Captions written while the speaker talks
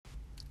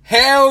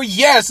Hell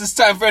yes, it's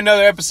time for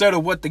another episode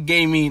of What the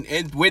Gaming.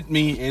 And with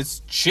me is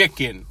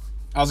Chicken.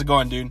 How's it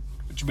going, dude?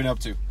 What you been up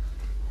to?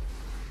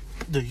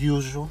 The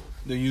usual.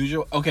 The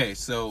usual? Okay,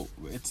 so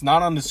it's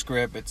not on the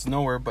script. It's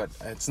nowhere, but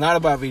it's not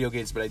about video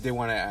games, but I did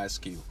want to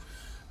ask you.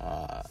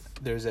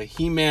 There's a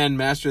He-Man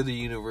Master of the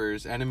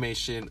Universe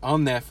animation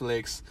on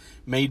Netflix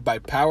made by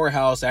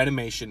Powerhouse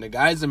Animation. The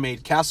guys that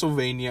made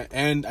Castlevania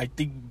and I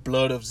think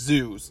Blood of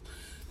Zeus.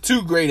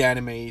 Two great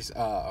animes.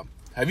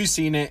 Have you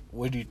seen it?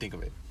 What do you think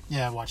of it?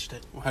 Yeah, I watched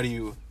it. How do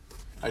you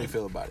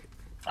feel about it?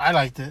 I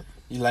liked it.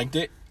 You liked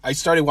it? I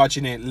started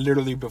watching it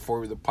literally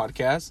before the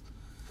podcast.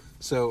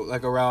 So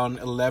like around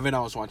 11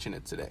 I was watching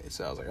it today.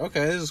 So I was like,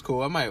 okay, this is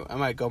cool. I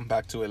might come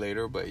back to it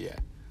later, but yeah.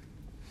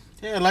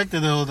 Yeah, I liked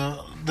it though.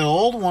 The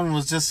old one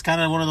was just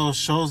kind of one of those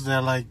shows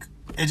that like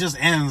it just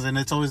ends and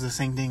it's always the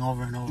same thing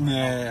over and over.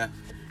 Yeah.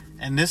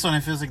 And this one, it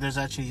feels like there's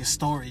actually a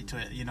story to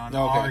it, you know, an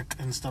arc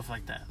and stuff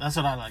like that. That's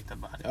what I liked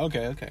about it.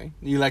 Okay.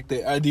 You like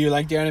the? Do you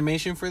like the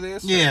animation for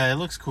this? Yeah, it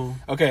looks cool.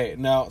 Okay,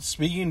 now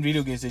speaking of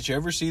video games, did you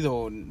ever see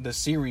the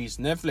series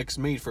Netflix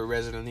made for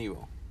Resident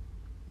Evil?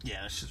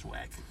 Yeah, that's just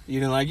whack.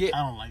 You didn't like it? I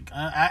don't like.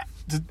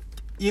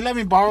 You let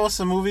me borrow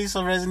some movies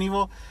of Resident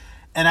Evil,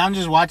 and I'm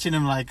just watching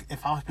them. Like,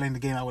 if I was playing the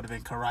game, I would have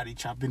been karate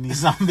chopping these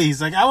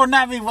zombies. Like, I would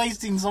not be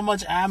wasting so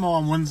much ammo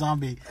on one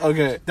zombie.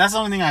 Okay, that's the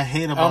only thing I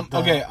hate about.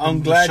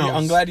 I'm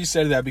glad you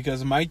said that,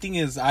 because my thing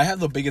is, I have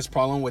the biggest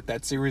problem with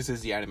that series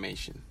is the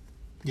animation.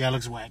 Yeah, it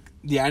looks whack.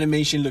 The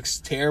animation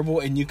looks terrible,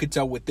 and you could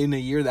tell within a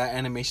year that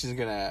animation is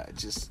gonna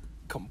just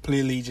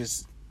completely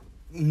just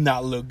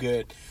not look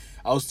good.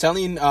 I was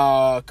telling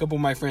a couple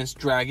of my friends,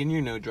 Dragon,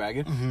 you know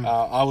Dragon. Mm-hmm.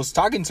 I was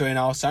talking to him and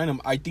I was telling him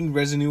I think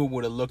Resident Evil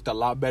would have looked a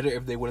lot better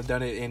if they would have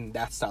done it in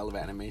that style of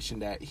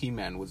animation that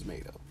He-Man was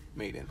made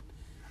in.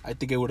 I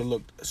think it would have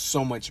looked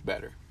so much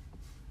better.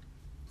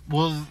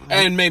 Well,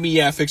 and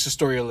maybe fix the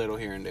story a little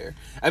here and there.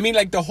 I mean,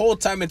 like the whole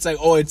time it's like,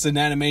 oh, it's an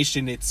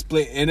animation, it's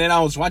split. And then I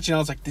was watching, I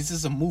was like, this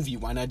is a movie.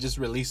 Why not just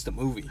release the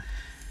movie?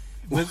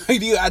 Why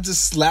do you have to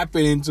slap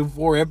it into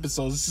 4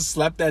 episodes? Just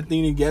slap that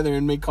thing together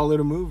and call it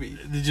a movie.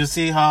 Did you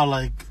see how,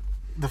 like,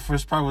 the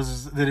first part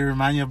was, did it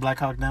remind you of Black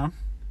Hawk Down?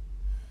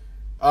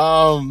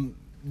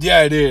 Yeah,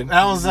 I did.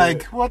 I was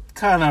like, what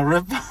kind of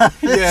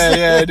rip-off is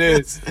Yeah, it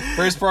did.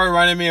 First part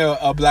reminded me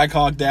of Black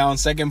Hawk Down.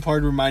 Second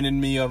part reminded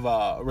me of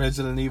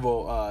Resident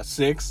Evil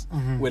 6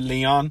 with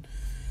Leon.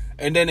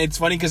 And then it's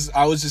funny because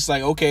I was just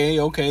like,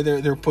 okay,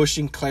 they're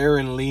pushing Claire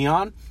and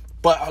Leon.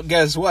 But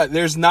guess what?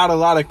 There's not a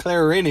lot of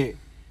Claire in it.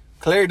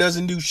 Claire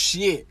doesn't do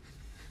shit.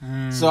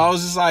 So I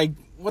was just like,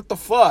 what the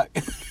fuck?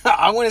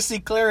 I want to see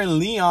Claire and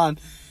Leon.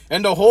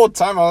 And the whole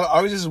time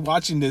I was just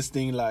watching this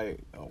thing like,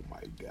 oh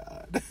my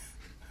God.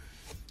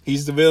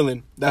 He's the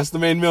villain. That's the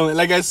main villain.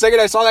 Like, the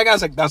second I saw that guy, I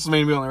was like, that's the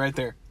main villain right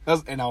there.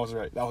 And I was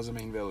right. That was the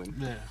main villain.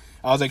 Yeah.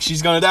 I was like,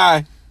 she's going to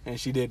die. And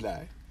she did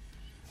die.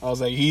 I was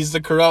like, he's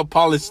the corrupt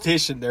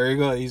politician. There you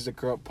go. He's the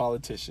corrupt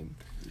politician.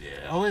 Yeah.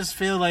 I always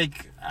feel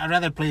like I'd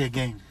rather play a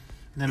game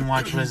than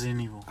watch Resident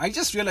Evil. I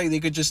just feel like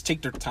they could just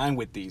take their time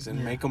with these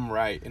and make them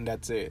right, and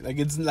that's it. Like,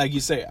 it's like you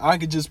say, I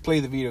could just play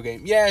the video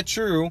game. Yeah,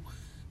 true,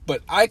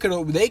 but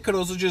they could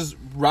also just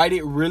write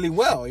it really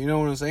well. You know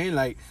what I'm saying?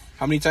 Like,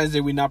 how many times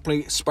did we not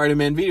play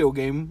Spider-Man video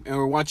game and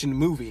we're watching the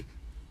movie?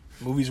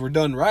 Movies were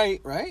done right?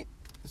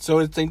 So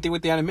it's the same thing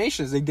with the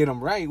animations. They did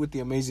them right with the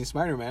Amazing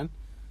Spider-Man.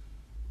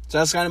 So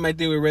that's kind of my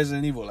thing with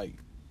Resident Evil. Like,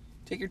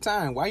 take your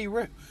time. Why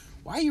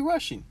are you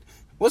rushing?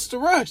 What's the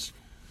rush?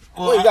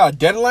 Well, you got a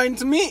deadline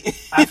to meet?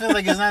 I feel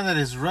like it's not that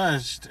it's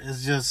rushed.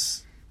 It's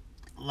just,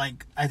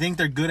 like, I think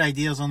their good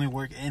ideas only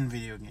work in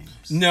video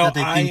games. No, that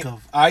they think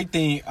of. I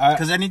think...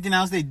 Because anything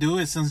else they do,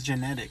 it sounds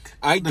genetic.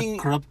 I think...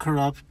 Corrupt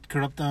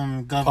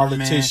government.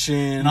 Politician.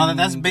 And all that.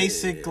 That's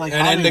basic, like,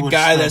 and then the Hollywood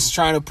guy stuff. that's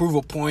trying to prove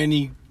a point,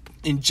 he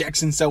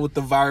injects himself with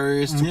the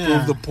virus to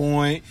prove the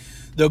point.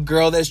 The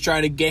girl that's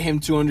trying to get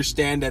him to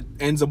understand that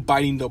ends up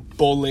biting the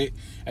bullet.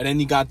 And then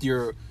you got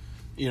your,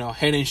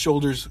 Head and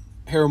Shoulders...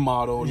 hair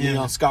model,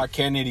 Scott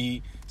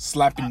Kennedy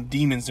slapping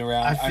demons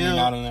around. I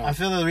don't know. I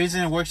feel the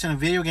reason it works in a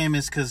video game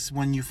is because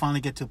when you finally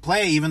get to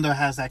play, even though it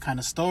has that kind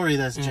of story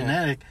that's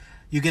genetic,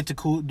 you get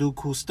to do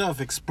cool stuff,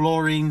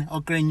 exploring,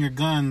 upgrading your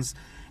guns,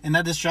 and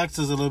that distracts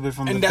us a little bit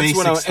from the basic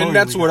story. And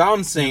that's what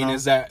I'm saying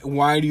is that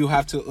why do you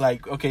have to,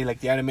 like, okay, like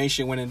the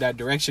animation went in that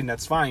direction,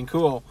 that's fine,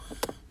 cool,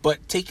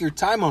 but take your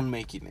time on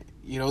making it.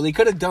 They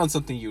could have done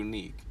something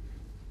unique.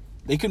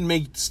 They can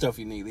make stuff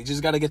unique. They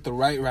just got to get the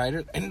right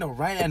writer and the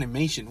right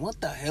animation.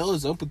 What the hell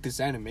is up with this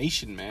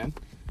animation, man?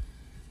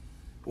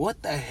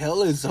 What the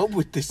hell is up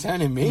with this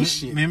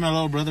animation? Me and my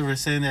little brother were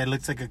saying that it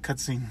looks like a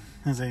cutscene.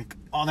 I was like,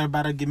 oh, they're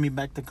about to give me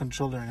back the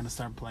controller. I'm going to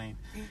start playing.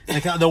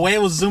 Like, the way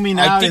it was zooming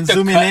out and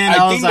zooming in,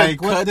 I was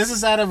like, what? This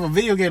is out of a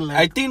video game. Like,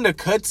 I think the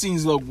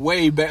cutscenes look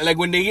way better. Like,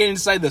 when they get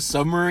inside the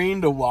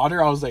submarine, the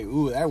water, I was like,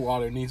 ooh, that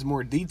water needs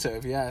more detail,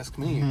 if you ask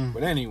me.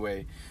 But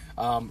anyway,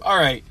 all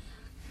right.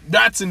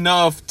 That's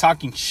enough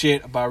talking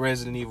shit about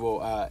Resident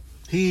Evil.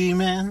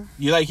 He-Man.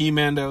 You like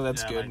He-Man, though?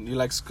 That's good. Like you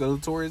like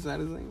Skeletor? Is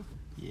that his name?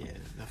 Yeah,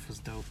 that was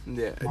dope.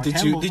 Yeah. Mark Did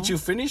Hamill, you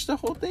finish the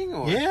whole thing?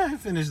 Or? Yeah, I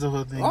finished the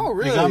whole thing. Oh,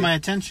 really? It got my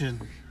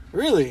attention.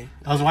 Really?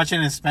 I was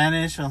watching in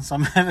Spanish on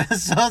some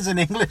episodes, in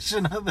English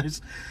and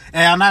others.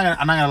 And I'm not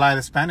gonna lie,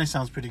 the Spanish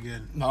sounds pretty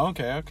good. No,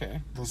 okay.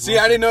 See,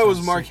 I didn't know it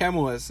was Mark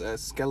Hamill as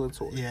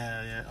Skeletor.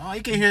 Yeah. Oh,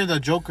 you can hear the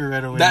Joker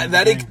right away.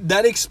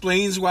 That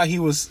explains why he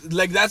was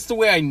like. That's the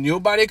way I knew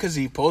about it, because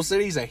he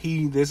posted it. He's like,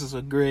 this is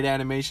a great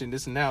animation.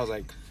 This and that. I was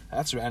like,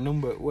 that's random,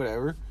 but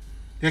whatever.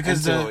 Yeah,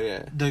 because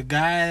the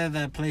guy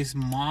that plays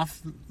Mossman,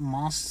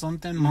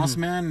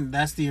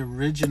 that's the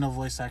original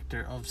voice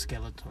actor of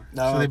Skeletor.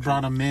 So they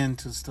brought him in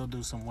to still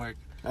do some work.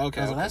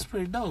 Okay, so that's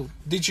pretty dope.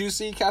 Did you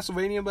see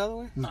Castlevania, by the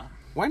way? No.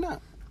 Why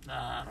not?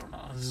 I don't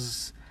know.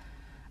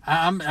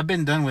 I've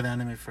been done with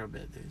anime for a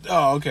bit, dude.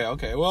 Oh,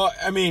 okay. Well,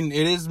 I mean,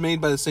 it is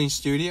made by the same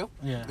studio.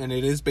 Yeah. And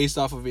it is based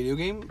off a video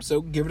game,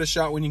 so give it a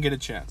shot when you get a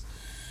chance.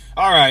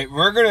 All right,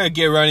 we're going to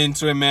get right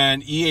into it,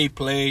 man. EA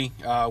Play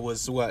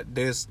was,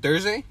 this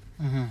Thursday?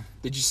 Mm-hmm.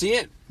 Did you see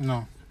it?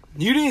 No.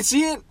 You didn't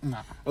see it? No.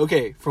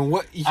 Okay, from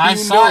what you I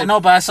saw it. No,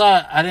 but I saw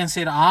it. I didn't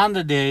see it on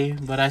the day,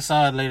 but I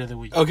saw it later the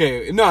week.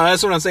 Okay, no,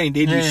 that's what I'm saying.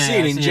 Did you see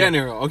it in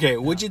general? Okay,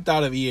 what you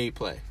thought of EA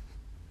Play?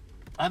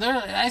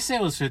 I say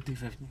it was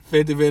 50-50.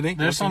 50-50?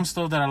 There's some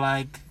stuff that I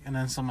like, and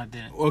then some I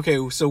didn't.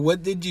 Okay, so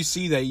what did you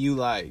see that you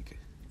like?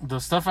 The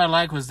stuff I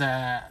like was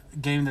that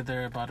game that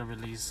they're about to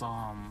release,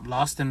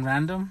 Lost in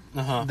Random.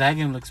 Uh-huh. That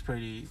game looks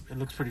pretty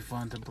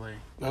fun to play.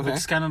 Okay.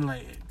 It's kind of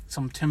like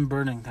some Tim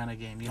Burton kind of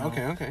game, you know?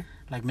 Okay.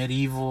 Like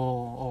Medieval,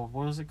 or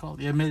what was it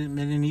called? Yeah,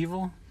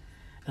 Medieval.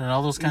 And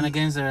all those kind of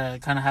games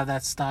that kind of have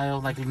that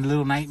style, like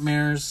Little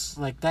Nightmares,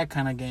 like that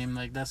kind of game.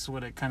 Like that's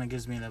what it kind of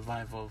gives me the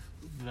vibe of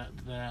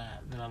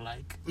that I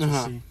like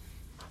to see.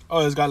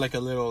 Oh, it's got like a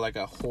little, like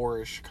a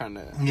horror-ish kind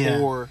of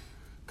horror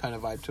kind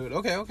of vibe to it.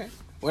 Okay.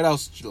 What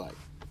else did you like?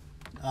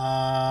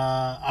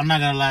 I'm not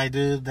gonna lie,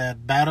 dude.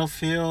 That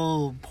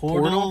Battlefield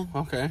Portal.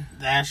 Okay.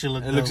 That shit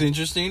looks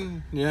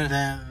interesting. Yeah.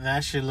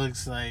 That shit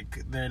looks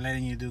like they're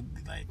letting you do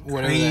like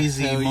whatever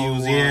crazy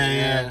moves.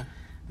 Yeah.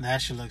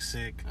 That shit looks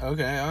sick.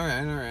 Okay. All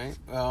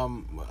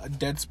right.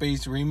 Dead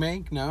Space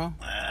remake? No.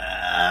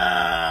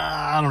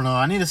 I don't know.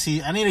 I need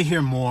to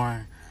hear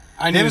more.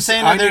 I need to see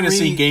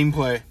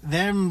gameplay.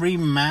 Them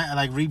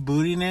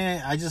rebooting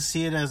it. I just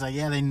see it as like,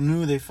 they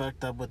knew they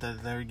fucked up with the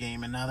third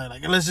game, and now they're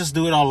like, let's just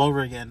do it all over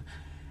again.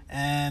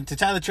 And to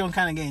tell the truth, I'm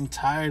kind of getting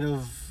tired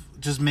of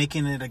just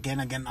making it again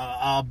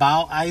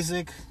about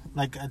Isaac.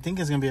 Like, I think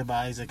it's gonna be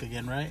about Isaac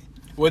again, right?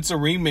 What's a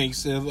remake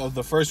of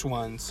the first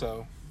one?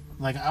 So,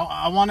 like,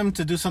 I want him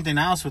to do something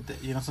else with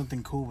it. You know,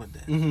 something cool with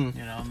it. Mm-hmm.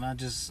 You know, not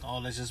just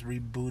let's just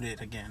reboot it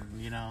again.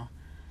 You know.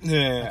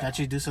 Yeah. Like,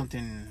 actually do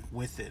something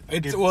with it.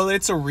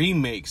 It's a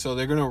remake, so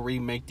they're gonna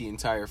remake the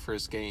entire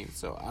first game.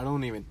 So I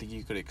don't even think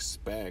you could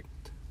expect.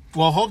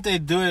 Well, hope they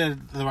do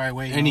it the right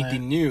way.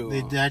 Anything new?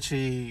 They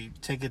actually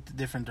take it a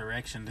different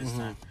direction this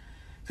time.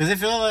 Because it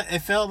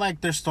felt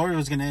like their story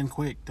was gonna end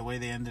quick the way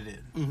they ended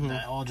it. Mm-hmm.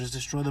 That just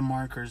destroy the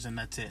markers and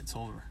that's it. It's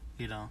over.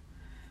 You know.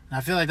 And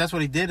I feel like that's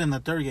what he did in the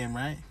third game,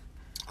 right?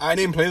 I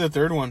didn't play the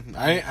third one.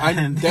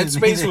 Dead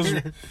Space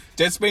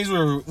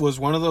was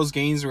one of those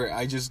games where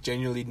I just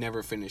genuinely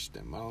never finished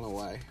them. I don't know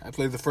why. I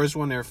played the first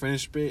one, never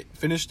finished it.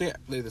 I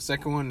played the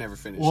second one, never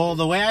finished it. Well,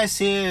 the way I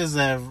see it is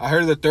that I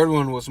heard the third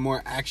one was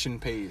more action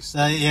paced.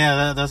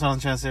 That's what I'm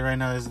trying to say right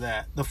now. Is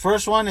that the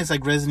first one is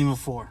like Resident Evil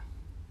 4,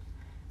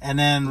 and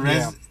then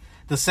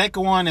the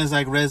second one is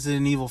like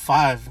Resident Evil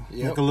 5,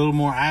 like a little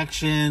more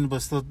action,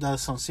 but still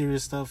does some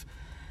serious stuff.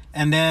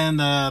 And then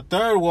the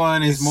third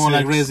one is more 6.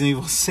 Like Resident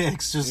Evil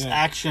 6, just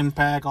action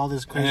pack, all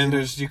this crazy. And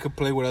then you could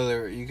play with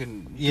other, you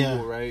can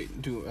duel, right?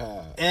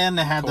 And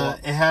it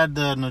had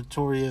the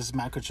notorious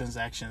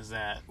microtransactions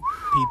that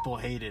people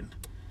hated.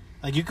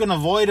 Like, you can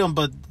avoid them,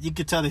 but you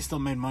could tell they still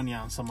made money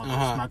on some of those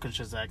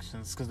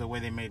microtransactions because the way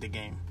they made the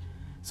game.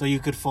 So you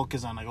could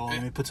focus on, like,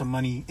 let me put some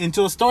money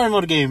into a story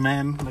mode game,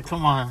 man. Like,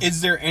 come on.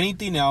 Is there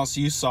anything else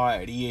you saw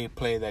at EA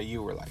Play that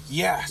you were like,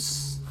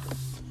 yes?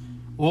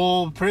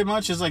 Well, pretty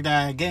much it's like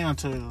that game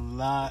until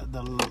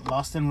the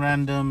Lost in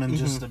Random and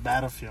just the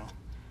Battlefield.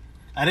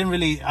 I'm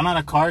not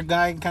a card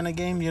guy kind of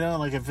game, you know?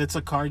 Like, if it's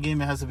a card game,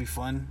 it has to be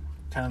fun.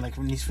 Kind of like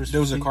Need for Speed. There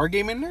was a card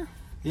game in there?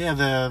 Yeah,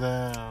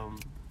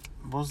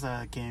 what was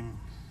that game?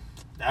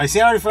 I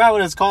already forgot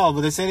what it's called,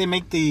 but they say they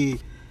make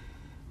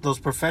those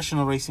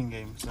professional racing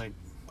games, like.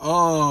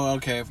 Oh,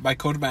 okay. By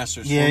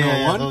Codemasters.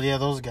 Yeah,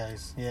 those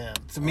guys. Yeah.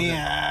 To me,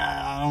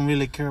 I don't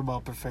really care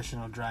about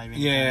professional driving.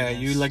 Yeah,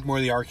 you like more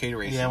the arcade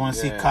racing. Yeah, I want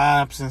to see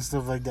cops and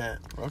stuff like that.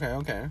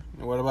 Okay.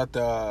 What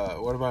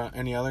about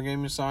any other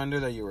game you saw in there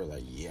that you were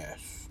like,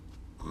 yes?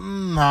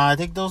 Nah, I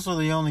think those were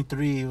the only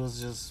 3. It was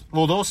just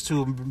those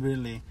 2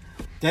 really.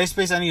 Dead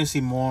Space, I need to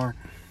see more.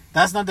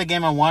 That's not the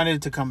game I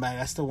wanted to come back.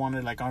 I still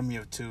wanted like Army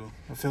of 2.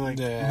 I feel like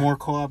more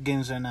co-op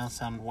games right now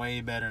sound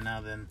way better now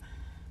than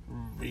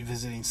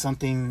revisiting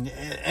something.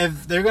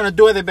 If they're gonna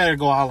do it, they better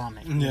go all on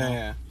it.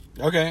 Yeah.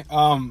 Okay.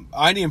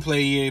 I didn't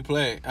play EA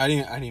Play. I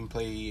didn't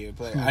play EA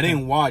Play. I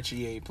didn't watch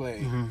EA Play.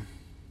 Mm-hmm.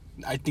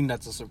 I think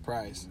that's a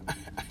surprise.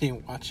 I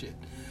didn't watch it.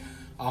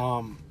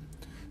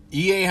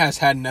 EA has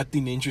had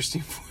nothing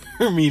interesting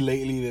for me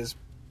lately this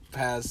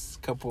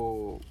past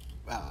couple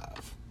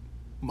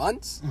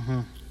months. Mm-hmm.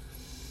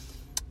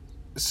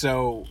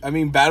 So, I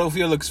mean,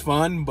 Battlefield looks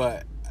fun,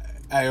 but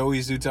I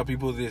always do tell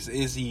people this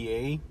is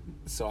EA.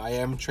 So I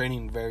am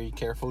training very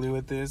carefully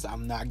with this.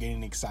 I'm not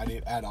getting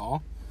excited at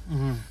all.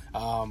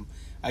 Mm-hmm.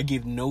 I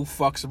give no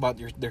fucks about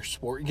their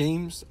sport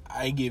games.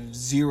 I give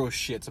zero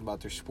shits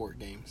about their sport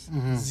games.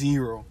 Mm-hmm.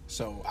 Zero.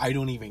 So I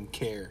don't even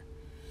care.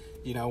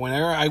 You know,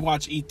 whenever I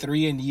watch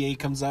E3 and EA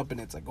comes up and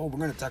it's like, oh, we're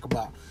going to talk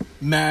about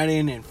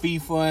Madden and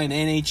FIFA and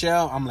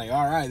NHL, I'm like,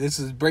 all right, this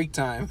is break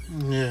time.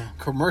 Yeah.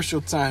 Commercial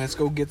time. Let's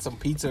go get some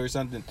pizza or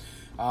something.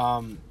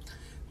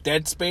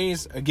 Dead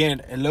Space,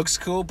 again, it looks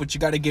cool, but you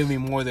got to give me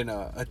more than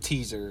a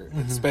teaser,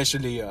 mm-hmm.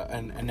 especially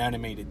an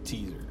animated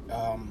teaser.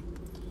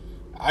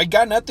 I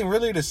got nothing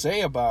really to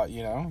say about,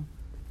 you know.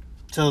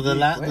 So the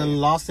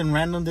Lost in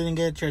Random didn't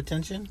get your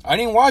attention? I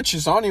didn't watch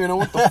it, so I don't even know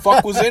what the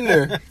fuck was in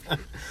there.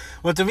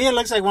 Well, to me, it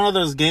looks like one of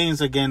those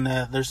games, again,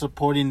 they're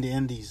supporting the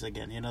indies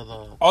again, you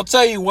know. I'll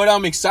tell you what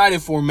I'm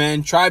excited for,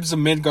 man. Tribes of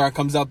Midgard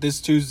comes out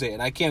this Tuesday,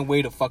 and I can't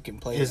wait to fucking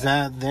play it. Is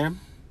that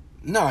them?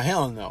 No,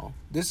 hell no.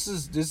 This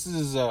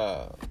is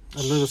a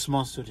little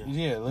small studio.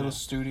 Yeah, a little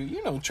studio.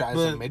 You know,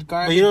 Tribes of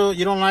Midgard. But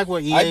you don't like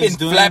what EA is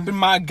doing? I've been flapping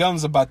my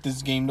gums about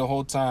this game the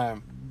whole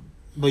time.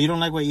 But you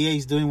don't like what EA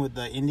is doing with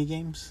the indie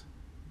games?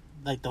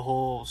 Like the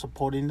whole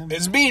supporting them?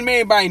 It's being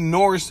made by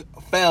Norse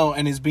Fell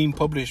and is being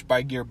published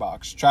by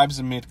Gearbox. Tribes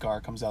of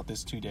Midgard comes out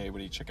this Tuesday.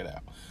 Everybody check it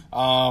out.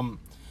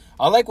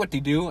 I like what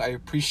they do. I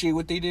appreciate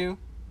what they do.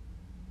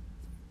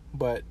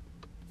 But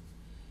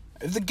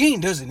if the game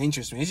doesn't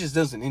interest me, it just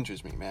doesn't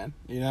interest me, man.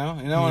 You know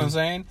what I'm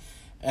saying?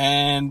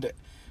 And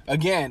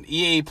again,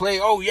 EA Play.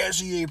 Oh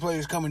yes, EA Play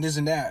is coming. This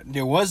and that.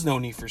 There was no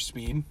Need for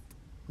Speed.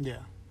 Yeah.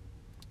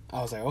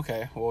 I was like,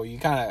 okay, well, you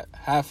kind of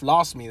half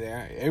lost me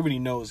there. Everybody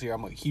knows here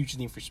I'm a huge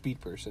Need for Speed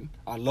person.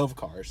 I love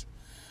cars.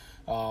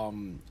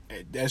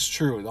 That's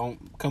true.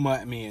 Don't come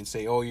at me and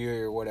say, oh,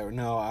 you're whatever.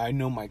 No, I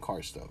know my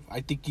car stuff. I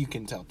think you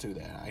can tell, too,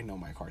 that I know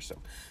my car stuff.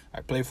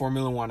 I play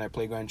Formula 1. I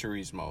play Gran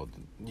Turismo.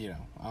 You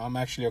know, I'm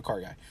actually a car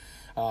guy.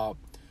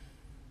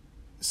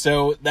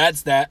 So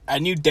that's that. I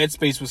knew Dead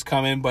Space was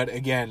coming, but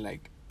again,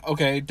 like,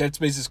 okay, Dead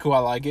Space is cool. I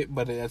like it,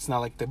 but that's not,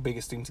 like, the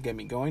biggest thing to get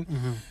me going.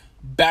 Mm-hmm.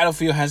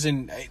 Battlefield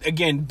hasn't...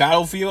 Again,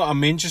 Battlefield,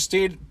 I'm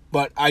interested,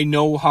 but I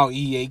know how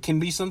EA can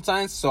be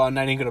sometimes, so I'm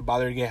not even going to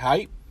bother to get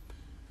hype.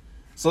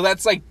 So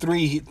that's like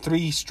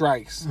three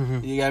strikes.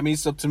 Mm-hmm. You got me?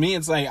 So to me,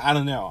 it's like, I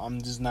don't know.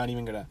 I'm just not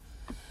even going to...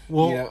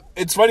 Well, you know,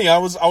 it's funny. I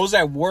was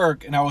at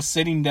work, and I was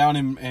sitting down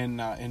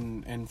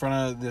in front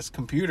of this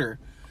computer,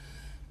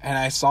 and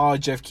I saw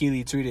Jeff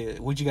Keighley tweeted,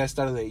 what'd you guys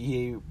thought of the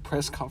EA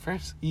press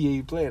conference?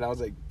 EA Play. And I was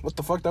like, what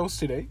the fuck? That was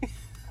today?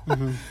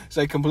 Mm-hmm.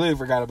 So I completely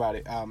forgot about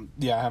it.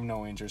 Yeah, I have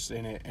no interest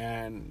in it,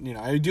 and you know,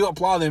 I do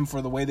applaud them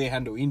for the way they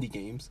handle indie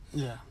games.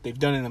 Yeah, they've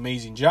done an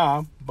amazing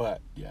job,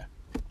 but yeah.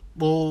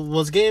 Well,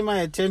 what's getting my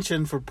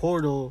attention for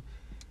Portal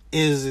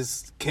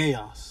is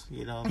chaos.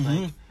 You know,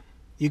 mm-hmm. Like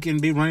you can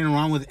be running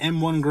around with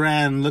M1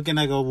 Garand looking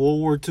like a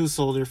World War II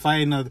soldier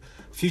fighting a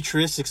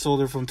futuristic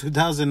soldier from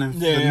 2000 and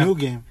the new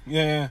game.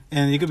 Yeah.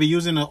 And you could be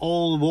using an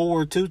old World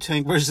War II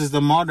tank versus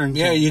the modern.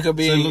 Yeah, tank. You could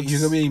be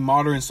a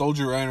modern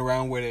soldier running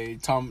around with a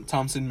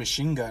Thompson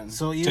machine gun,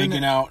 so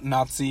taking out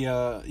Nazi,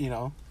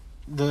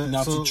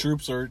 Nazi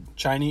troops or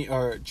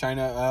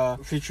China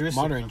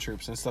futuristic modern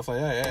troops and stuff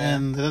like that. Yeah.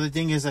 And the other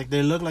thing is like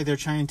they look like they're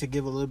trying to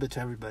give a little bit to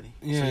everybody.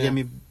 Yeah. So you get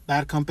me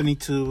Bad Company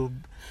 2.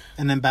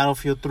 And then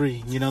Battlefield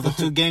 3, you know, the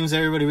two games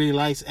everybody really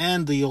likes,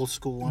 and the old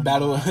school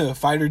one.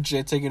 Fighter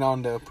jet taking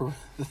on that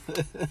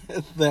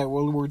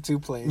World War II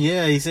plane.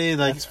 Yeah, he said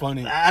like that's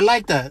funny. I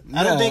like that. Yeah.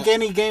 I don't think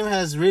any game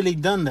has really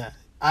done that.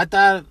 I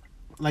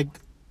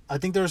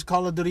think there was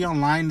Call of Duty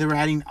Online. They were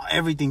adding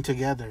everything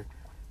together,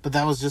 but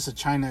that was just a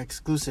China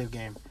exclusive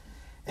game,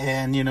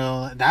 and you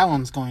know that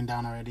one's going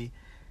down already.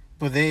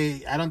 But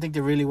I don't think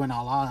they really went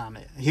all out on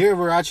it. Here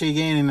we're actually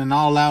getting an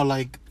all out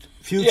like.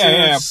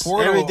 Futures,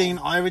 Portal, everything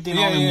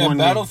all in one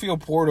Battlefield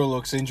game. Portal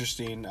looks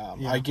interesting.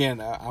 Again,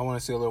 I want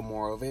to see a little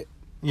more of it.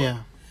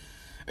 Yeah.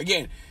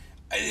 Again,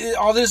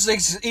 all this,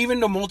 even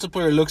the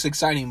multiplayer looks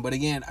exciting, but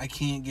again, I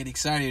can't get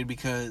excited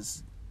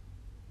because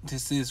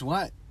this is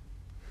what?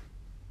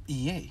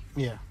 EA.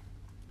 Yeah.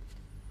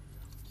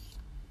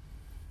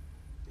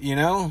 You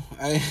know?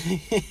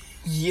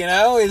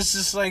 It's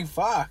just like,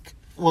 fuck.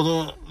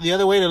 Well, the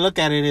other way to look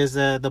at it is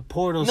the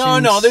Portal.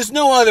 No, there's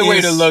no other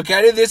way to look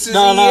at it. This is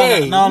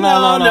EA. No.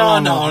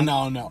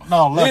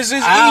 This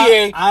is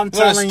EA. I'm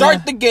gonna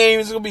start the game.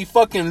 It's gonna be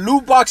fucking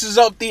loot boxes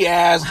up the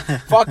ass.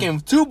 Fucking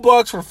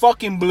 $2 for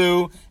fucking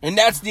blue, and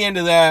that's the end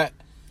of that.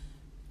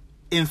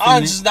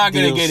 I'm just not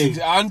gonna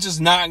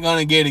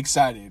get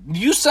excited.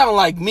 You sound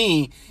like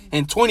me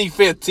in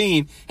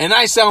 2015, and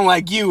I sound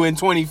like you in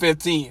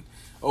 2015.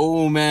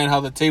 Oh man,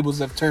 how the tables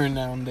have turned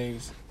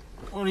nowadays.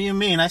 What do you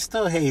mean? I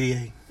still hate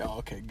EA. Oh,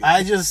 okay, good.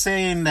 I just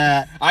saying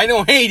that... I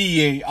don't hate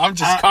EA. I'm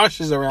just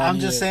cautious around I'm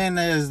just saying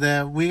is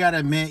that we got to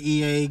admit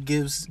EA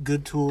gives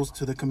good tools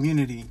to the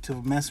community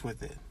to mess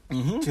with it.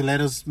 Mm-hmm. To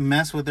let us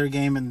mess with their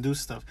game and do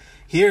stuff.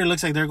 Here, it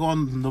looks like they're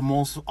going the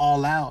most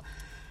all out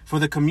for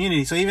the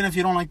community. So even if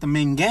you don't like the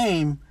main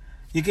game,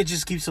 you could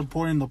just keep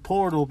supporting the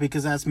Portal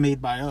because that's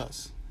made by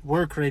us.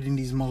 we're creating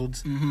these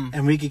modes, Mm-hmm.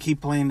 and we could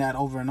keep playing that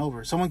over and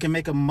over. Someone can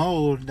make a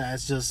mode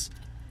that's just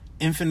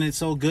infinite,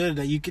 so good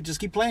that you could just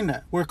keep playing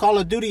that. Where Call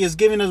of Duty is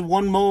giving us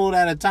one mode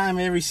at a time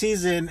every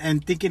season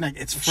and thinking like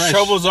it's fresh.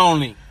 Shovels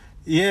only.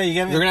 Yeah, you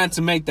get me. They're gonna have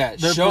to make that.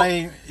 They're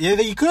playing. Yeah,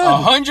 you could.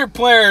 100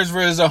 players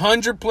versus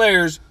 100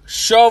 players.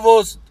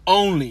 Shovels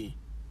only.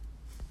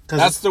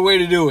 That's the way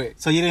to do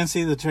it. So you didn't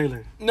see the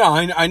trailer? No,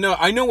 I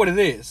know what it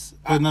is.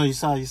 But no, you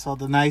saw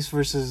the knives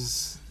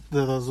versus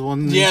those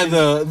one. Yeah,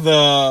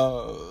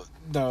 the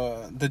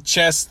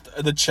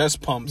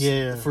chest pumps.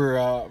 Yeah.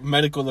 For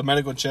the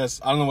medical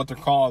chest. I don't know what they're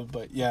called,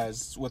 but yeah,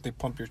 it's what they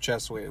pump your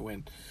chest with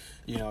when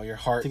your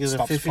heart I think it's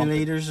stops a pumping.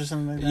 defibrillators or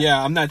something like that.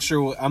 Yeah, I'm not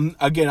sure.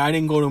 I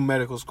didn't go to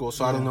medical school,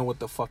 so I don't know what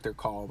the fuck they're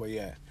called. But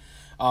yeah,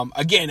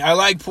 again, I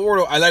like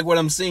Portal. I like what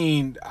I'm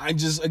seeing.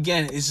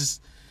 It's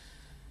just.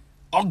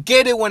 I'll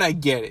get it when I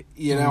get it.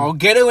 I'll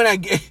get it when I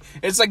get.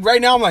 It's like right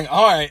now I'm like,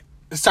 all right,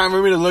 it's time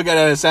for me to look at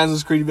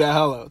Assassin's Creed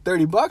Valhalla.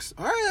 $30.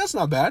 All right, that's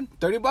not bad.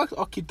 $30.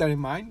 I'll keep that in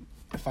mind.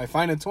 If I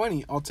find a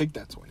 20, I'll take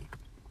that 20.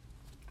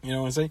 You know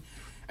what I'm saying?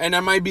 And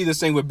that might be the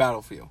same with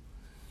Battlefield.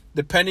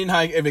 Depending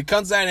how, if it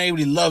comes out and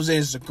everybody loves it,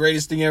 it's the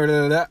greatest thing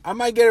ever, I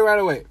might get it right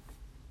away.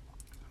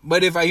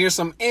 But if I hear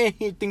some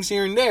things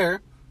here and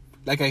there,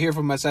 like I hear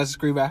from Assassin's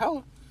Creed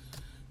Valhalla,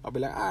 I'll be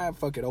like, all right,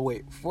 fuck it. Oh,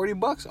 wait,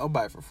 $40? I'll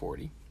buy it for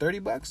 $40.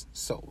 $30?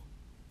 Sold.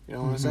 You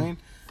know what I'm saying?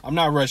 I'm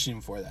not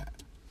rushing for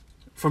that.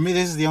 For me,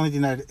 this is the only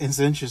thing that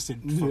is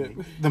interesting for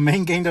me. The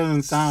main game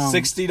doesn't sound...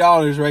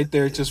 $60 right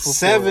there just for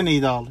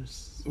 $70.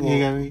 Well, You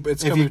get me?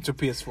 it's coming to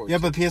PS4. Yeah,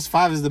 but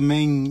PS5 is the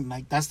main...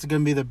 Like, that's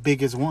going to be the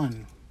biggest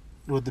one.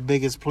 With the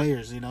biggest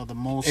players, the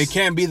most... It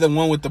can't be the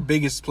one with the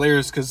biggest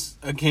players because,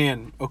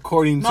 again,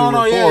 according to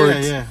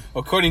reports...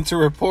 According to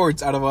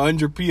reports, out of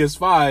 100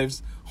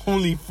 PS5s...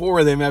 only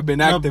 4 of them have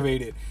been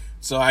activated.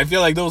 So I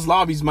feel like those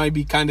lobbies might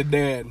be kind of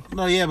dead.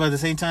 No, yeah, but at the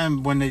same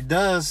time, when it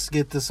does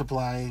get the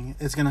supply,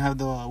 it's going to have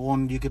the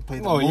one you could play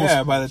the most. Oh,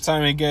 yeah, by the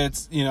time it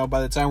gets,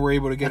 by the time we're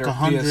able to get like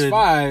our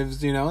PS5s,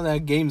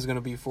 that game's going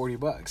to be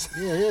 $40.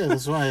 Yeah,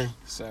 that's why.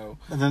 So.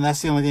 And then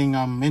that's the only thing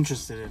I'm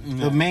interested in.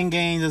 Yeah. The main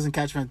game doesn't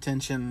catch my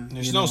attention.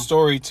 There's no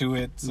story to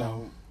it.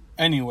 So,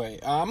 anyway,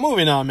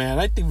 moving on, man.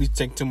 I think we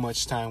take too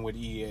much time with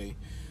EA.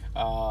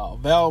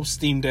 Valve,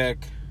 Steam Deck.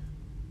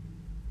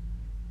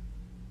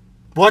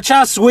 Watch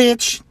out,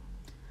 Switch.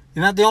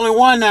 You're not the only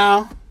one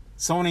now.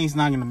 Sony's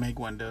not going to make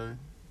one, dude.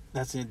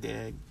 That's it,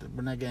 Dad.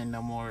 We're not getting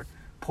no more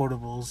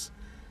portables.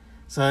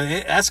 So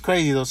that's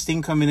crazy, though.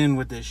 Steam coming in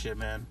with this shit,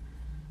 man.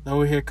 They're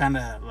over here kind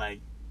of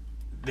like,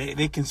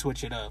 they can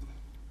switch it up.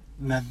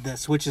 That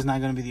Switch is not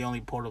going to be the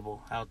only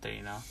portable out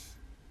there,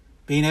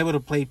 Being able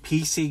to play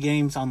PC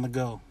games on the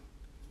go.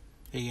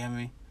 You get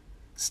me?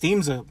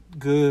 Steam's a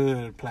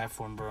good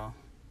platform, bro.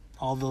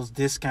 All those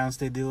discounts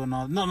they do and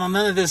all. No, none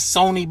of this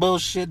Sony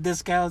bullshit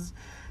discounts.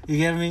 You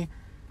get me?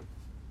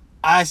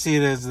 I see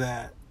it as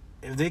that.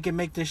 If they can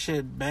make this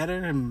shit better,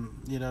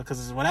 and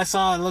because what I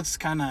saw, it looks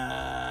kind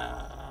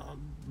of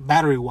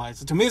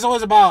battery-wise. To me, it's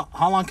always about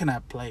how long can I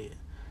play it.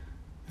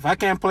 If I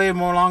can't play it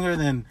more longer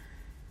than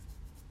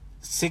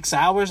 6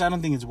 hours, I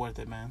don't think it's worth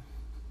it, man.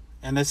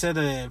 And they said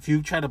that if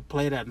you try to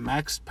play it at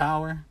max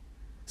power,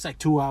 it's like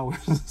 2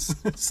 hours.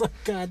 It's like,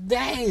 god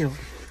damn.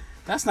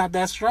 That's not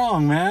that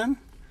strong, man.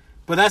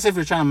 But that's if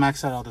you're trying to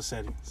max out all the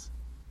settings.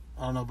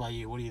 I don't know about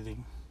you. What do you think?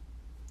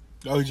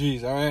 Oh,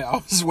 geez. All right. I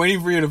was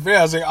waiting for you to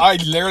fail. I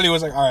literally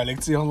was like, all right,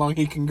 let's see how long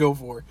he can go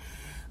for.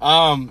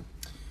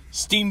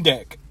 Steam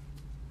Deck.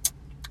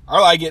 I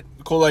like it.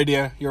 Cool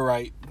idea. You're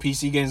right.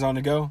 PC games on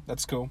the go.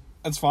 That's cool.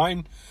 That's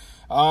fine.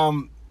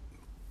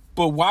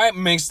 But what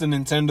makes the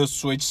Nintendo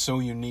Switch so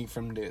unique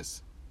from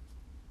this?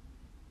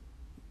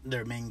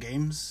 Their main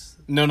games?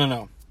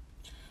 No.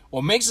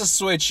 What makes the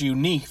Switch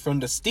unique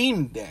from the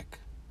Steam Deck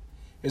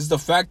is the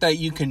fact that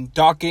you can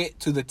dock it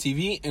to the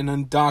TV and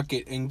undock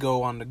it and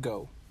go on the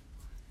go.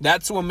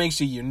 That's what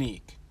makes it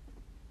unique.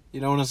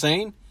 You know what I'm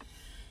saying?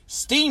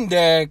 Steam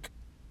Deck,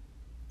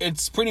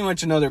 it's pretty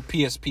much another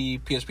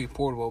PSP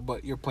Portable,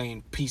 but you're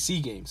playing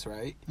PC games,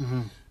 right?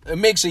 Mm-hmm. It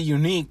makes it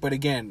unique, but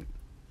again,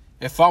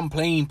 if I'm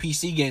playing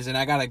PC games and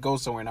I gotta go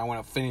somewhere and I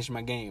want to finish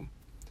my game,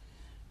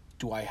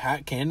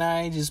 can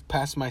I just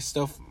pass my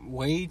stuff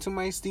way to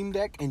my Steam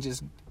Deck and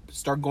just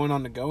start going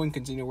on the go and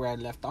continue where I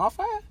left off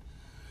at?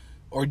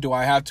 Or do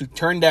I have to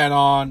turn that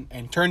on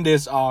and turn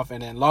this off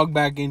and then log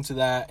back into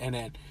that and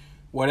then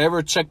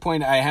whatever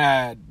checkpoint I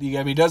had, you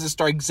get me, doesn't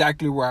start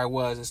exactly where I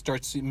was. It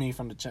starts me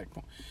from the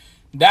checkpoint.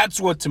 That's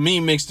what, to me,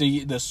 makes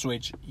the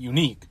Switch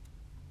unique.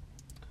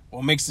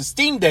 What makes the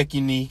Steam Deck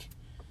unique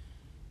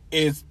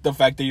is the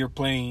fact that you're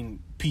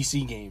playing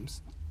PC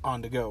games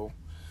on the go.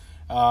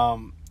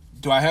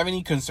 Do I have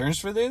any concerns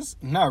for this?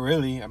 Not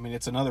really. I mean,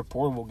 it's another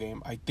portable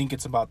game. I think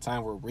it's about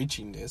time we're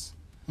reaching this.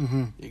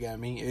 Mm-hmm. You got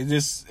me? It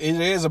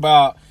is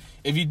about...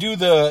 If you do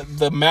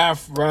the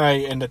math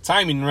right and the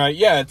timing right,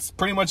 yeah, it's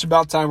pretty much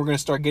about time we're going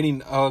to start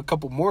getting a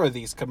couple more of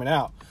these coming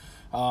out.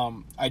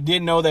 I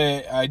did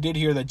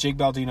hear that Jake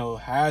Baldino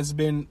has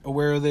been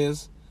aware of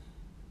this.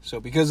 So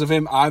because of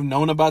him, I've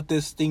known about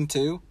this thing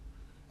too.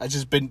 I've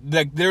just been,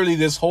 like, literally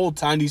this whole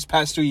time, these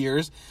past 2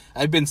 years,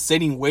 I've been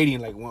sitting, waiting,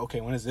 like, well,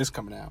 okay, when is this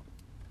coming out?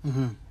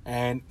 Mm-hmm.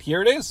 And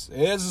here it is.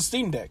 It is a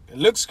Steam Deck. It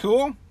looks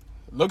cool.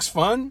 It looks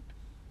fun.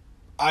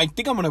 I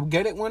think I'm going to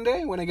get it one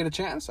day when I get a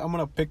chance. I'm going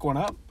to pick one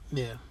up.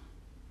 Yeah.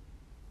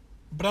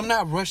 But I'm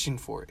not rushing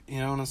for it. You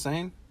know what I'm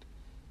saying?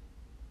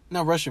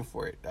 Not rushing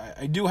for it.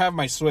 I do have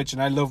my Switch,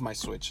 and I love my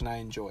Switch, and I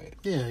enjoy it.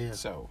 Yeah, yeah.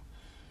 So,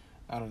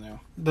 I don't know.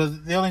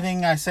 But the only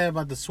thing I say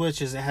about the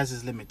Switch is it has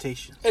its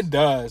limitations. It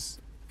does.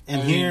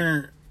 And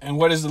here... And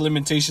what is the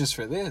limitations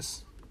for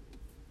this?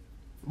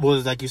 Well,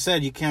 like you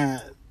said, you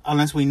can't...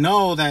 Unless we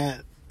know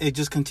that it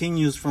just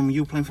continues from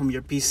you playing from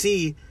your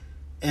PC,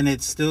 and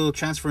it's still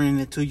transferring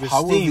it to your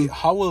Steam.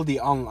 How will the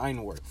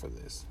online work for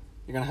this?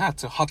 You're going to have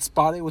to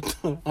hotspot it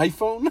with the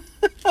iPhone?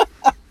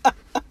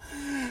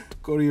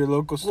 Go to your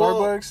local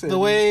Starbucks? The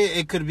way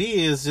it could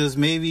be is just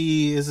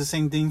maybe it's the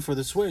same thing for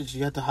the Switch.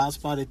 You have to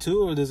hotspot it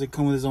too, or does it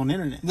come with its own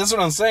internet? That's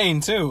what I'm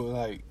saying too.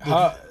 Like,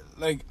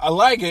 I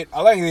like it.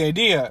 I like the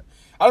idea.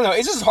 I don't know.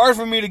 It's just hard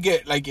for me to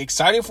get like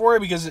excited for it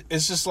because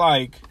it's just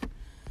like,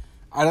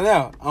 I don't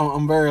know.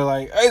 I'm very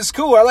like, it's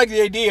cool. I like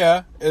the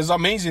idea. It's an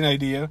amazing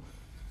idea.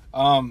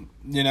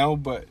 You know,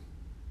 but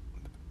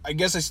I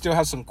guess I still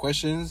have some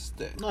questions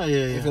that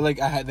I feel like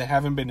they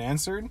haven't been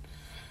answered.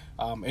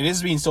 It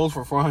is being sold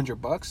for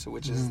 $400,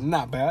 which is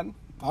not bad.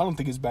 I don't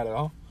think it's bad at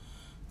all.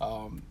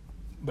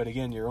 But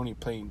again, you're only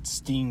playing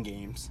Steam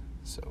games,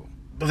 so.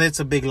 But it's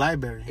a big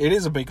library. It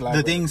is a big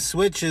library. The thing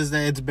Switch is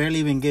that it's barely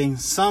even getting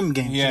some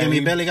games. Yeah,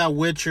 we barely got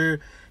Witcher,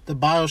 the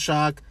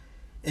BioShock,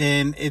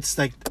 and it's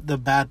like the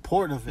bad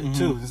port of it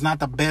too. It's not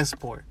the best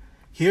port.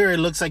 Here it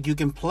looks like you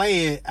can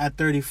play it at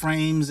 30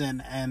 frames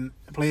and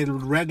play it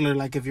regular,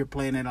 like if you're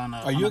playing it on a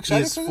Are you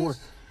excited for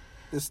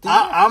this?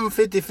 I'm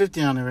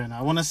 50-50 on it right now.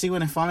 I want to see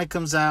when it finally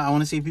comes out. I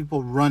want to see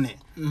people run it.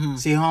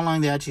 See how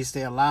long they actually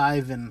stay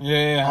alive and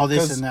all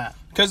this and that.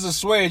 Because the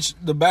Switch,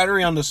 the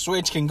battery on the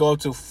Switch can go up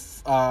to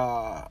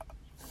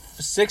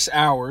 6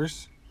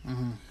 hours.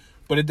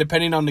 But it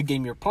depending on the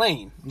game you're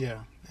playing. Yeah,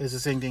 it's the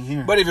same thing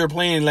here. But if you're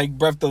playing like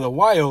Breath of the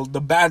Wild,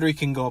 the battery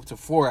can go up to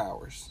 4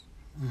 hours.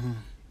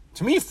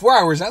 To me, 4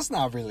 hours, that's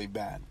not really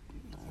bad.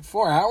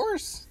 4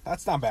 hours?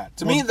 That's not bad.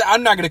 To me,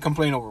 I'm not going to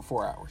complain over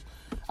 4 hours.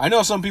 I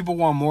know some people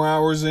want more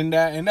hours than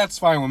that, and that's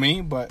fine with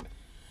me, but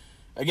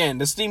again,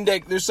 the Steam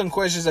Deck, there's some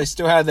questions I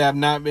still have that have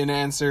not been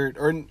answered,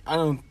 or I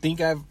don't think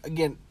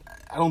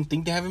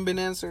they haven't been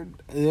answered.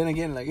 And then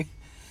again, like,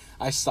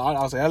 I saw it,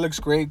 I was like, that looks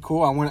great,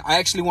 cool.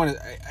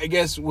 I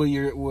guess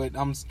what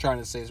I'm trying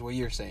to say is what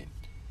you're saying.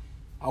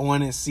 I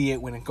want to see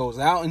it when it goes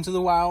out into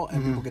the wild,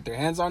 and people get their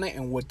hands on it,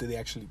 and what do they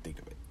actually think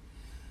of it.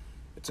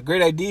 It's a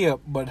great idea,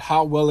 but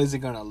how well is it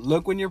going to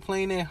look when you're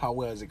playing it? How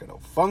well is it going to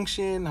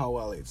function? How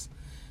well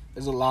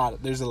there's a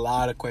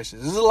lot of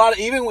questions. There's a lot of,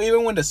 even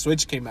when the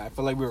Switch came out, I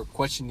feel like we were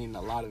questioning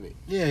a lot of it.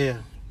 Yeah.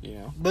 You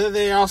know? But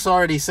they also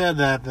already said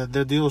that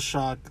the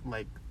DualShock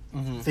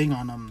thing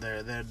on them,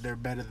 they're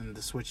better than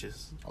the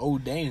Switches. Oh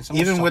dang!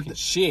 Even with the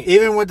shit,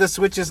 even with the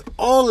Switches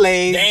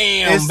OLED,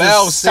 damn,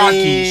 Valve's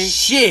talking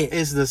shit.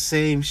 It's the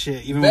same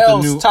shit. Even Valve's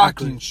with the new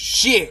talking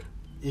shit.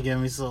 You get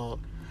me? So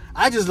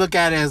I just look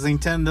at it as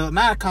Nintendo,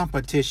 not a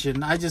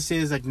competition. I just see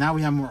it as like now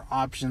we have more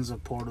options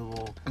of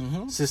portable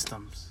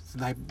systems.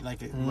 Like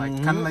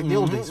kind of like the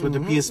old days with the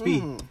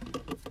PSP.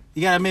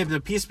 You gotta admit the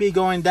PSP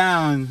going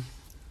down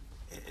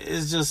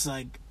is just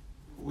like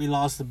we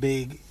lost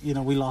we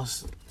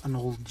lost an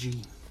old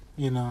G,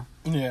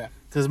 Yeah.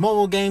 Because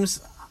mobile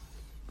games,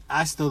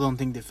 I still don't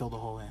think they fill the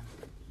hole in.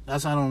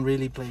 That's why I don't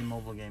really play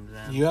mobile games,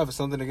 man. You have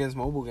something against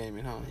mobile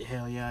gaming, huh?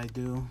 Hell yeah, I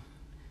do.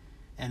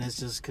 And it's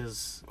just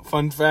because...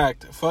 Fun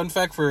fact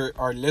for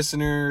our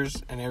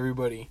listeners and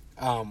everybody.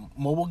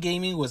 Mobile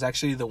gaming was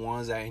actually the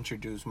ones that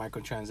introduced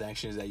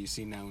microtransactions that you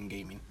see now in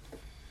gaming.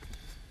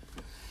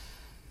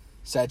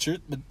 Sad truth,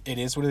 but it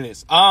is what it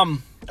is.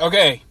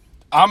 Okay.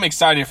 I'm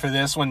excited for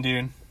this one,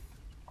 dude.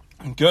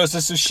 Ghost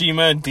of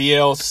Tsushima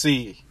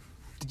DLC.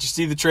 Did you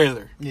see the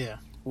trailer? Yeah.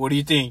 What do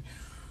you think?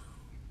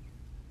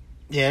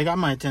 Yeah, it got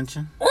my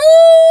attention.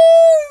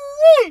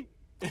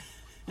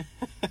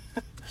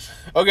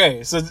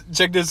 Okay, so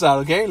check this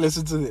out, okay?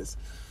 Listen to this.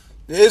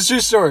 It's true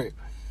story.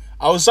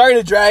 I was talking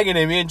to Dragon,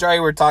 and me and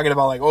Dragon were talking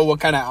about, like, what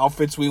kind of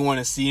outfits we want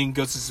to see in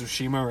Ghost of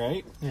Tsushima,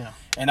 right? Yeah.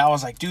 And I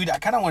was like, dude, I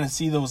kind of want to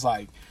see those,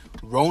 like,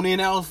 Ronin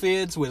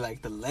outfits with,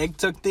 like, the leg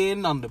tucked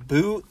in on the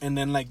boot, and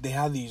then, like, they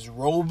have these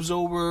robes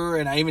over,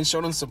 and I even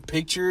showed him some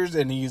pictures,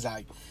 and he's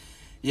like,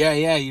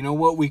 yeah, you know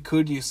what? We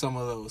could use some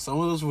of those. Some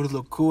of those would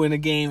look cool in a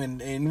game,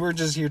 and we're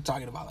just here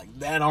talking about, like,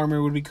 that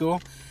armor would be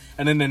cool.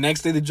 And then the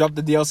next day they dropped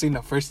the DLC, and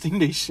the first thing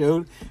they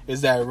showed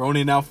is that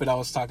Ronin outfit I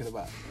was talking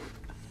about.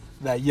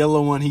 That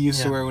yellow one he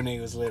used to wear when he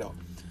was little.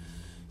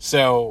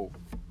 So,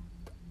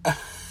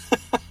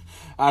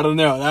 I don't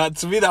know.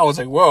 To me, that was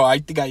like, whoa, I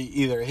think I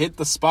either hit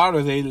the spot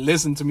or they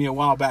listened to me a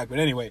while back. But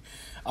anyway,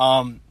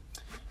 I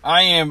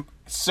am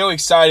so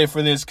excited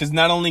for this because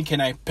not only can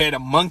I pet a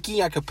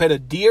monkey, I can pet a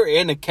deer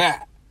and a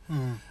cat.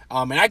 And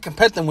I can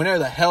pet them whenever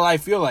the hell I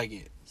feel like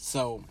it.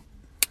 So,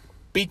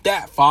 beat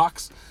that,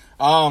 Fox.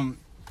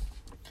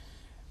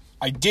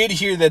 I did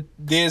hear that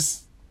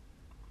this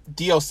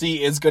DLC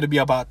is going to be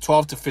about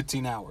 12 to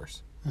 15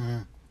 hours. Mm-hmm.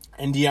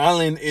 And the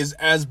island is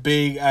as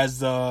big as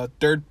the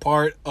third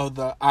part of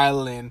the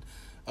island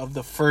of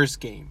the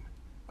first game,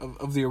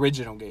 of the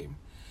original game.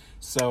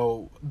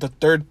 So the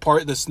third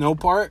part, the snow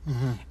part,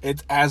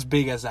 it's as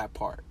big as that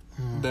part,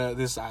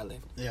 this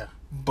island. Yeah.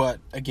 But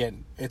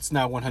again, it's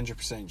not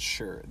 100%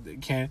 sure.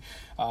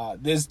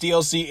 This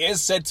DLC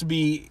is set to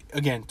be,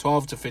 again,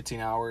 12 to 15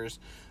 hours.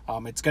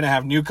 It's going to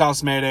have new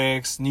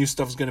cosmetics. New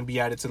stuff is going to be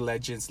added to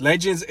Legends.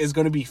 Legends is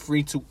going to be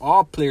free to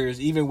all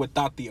players, even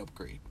without the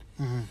upgrade.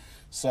 Mm-hmm.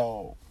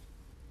 So,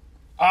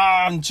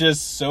 I'm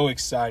just so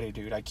excited,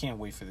 dude. I can't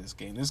wait for this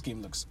game. This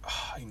game looks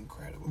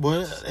incredible.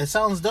 Well, it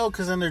sounds dope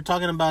because then they're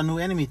talking about new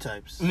enemy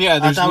types. Yeah,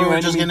 there's I thought new we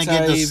were just enemy gonna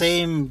get the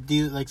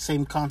types.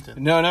 same content.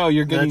 No,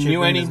 you're getting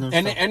new new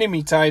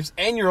enemy types,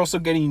 and you're also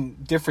getting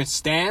different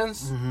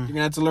stands. Mm-hmm. You're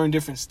gonna have to learn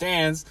different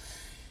stands.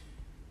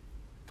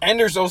 And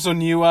there's also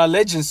new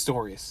legend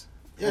stories.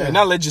 Yeah.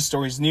 Not legend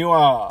stories, new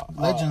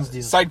Legends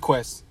deals. side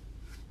quests.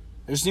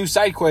 There's new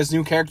side quests,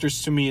 new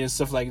characters to meet and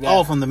stuff like that.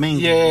 Oh, from the main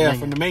game. Yeah,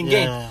 from the main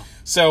game.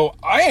 So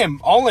I am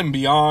all and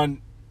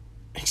beyond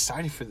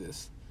excited for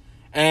this.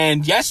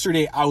 And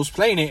yesterday I was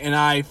playing it and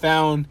I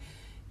found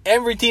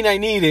everything I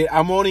needed.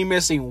 I'm only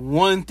missing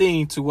one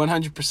thing to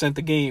 100%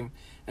 the game,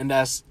 and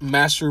that's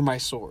master my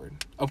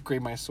sword,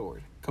 upgrade my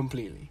sword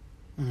completely.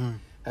 Mm-hmm.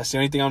 That's the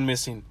only thing I'm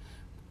missing.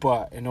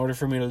 But in order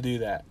for me to do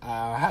that,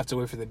 I have to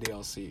wait for the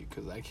DLC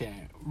because I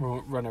can't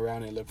run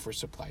around and look for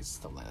supplies and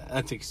stuff like that.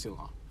 That takes too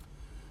long.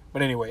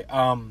 But anyway,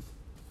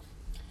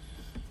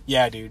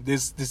 yeah, dude,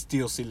 this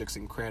DLC looks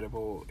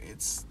incredible.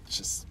 It's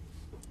just,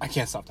 I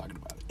can't stop talking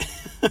about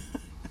it.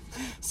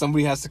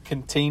 Somebody has to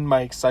contain my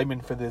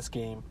excitement for this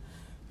game.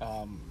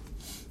 I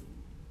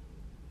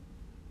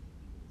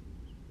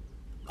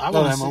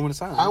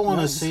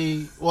want to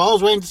see. Well, I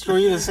was waiting for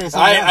you to say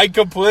something. I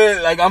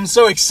completely, I'm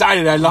so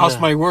excited. I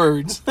lost my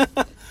words.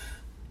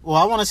 Well,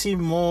 I want to see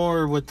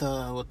more with the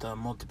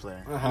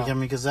multiplayer. You get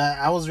me? Because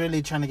I was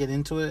really trying to get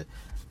into it.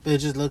 But it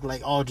just looked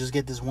like, just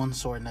get this one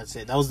sword and that's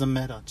it. That was the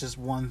meta. Just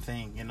one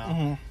thing, you know?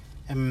 Mm-hmm.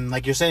 And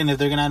like you're saying, if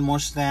they're going to add more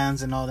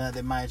stands and all that,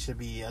 there might actually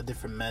be a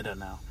different meta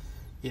now.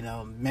 You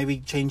know, maybe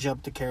change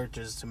up the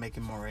characters to make it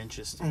more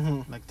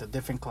interesting. Like the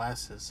different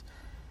classes.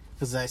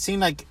 Because I seen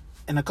like,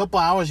 in a couple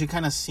hours, you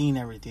kind of seen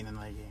everything in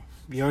that game.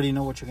 You already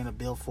know what you're going to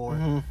build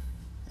for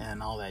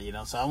and all that, you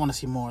know? So I want to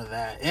see more of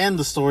that. And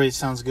the story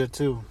sounds good,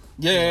 too.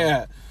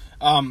 Yeah.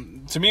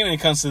 To me, when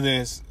it comes to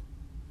this,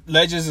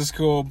 Legends is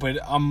cool, but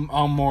I'm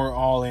more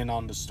all in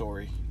on the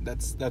story.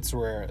 That's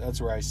where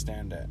I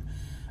stand at.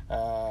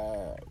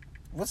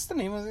 What's the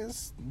name of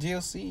this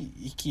DLC?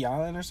 Iki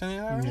Island or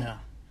something like that? Yeah.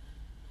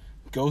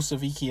 Ghosts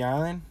of Iki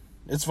Island.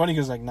 It's funny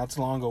because like not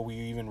too long ago we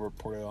even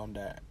reported on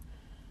that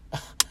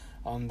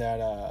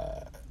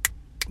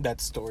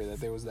story that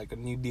there was like a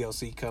new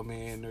DLC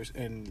coming or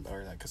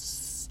like a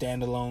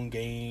standalone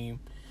game,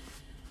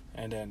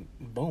 and then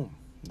boom,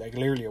 like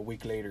literally a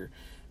week later.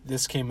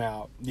 This came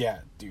out. Yeah,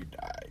 dude,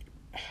 I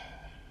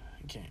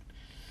can't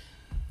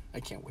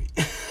wait.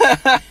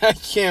 I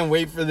can't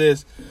wait for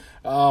this.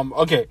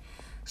 Okay,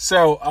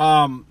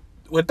 so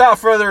without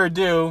further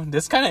ado,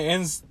 this kind of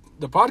ends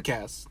the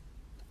podcast.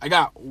 I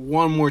got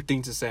one more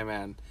thing to say,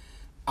 man.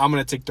 I'm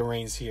gonna take the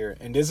reins here,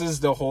 and this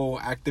is the whole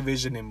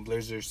Activision and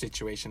Blizzard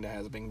situation that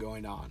has been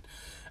going on.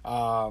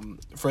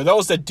 For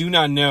those that do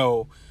not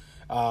know,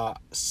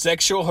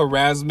 sexual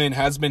harassment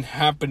has been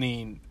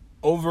happening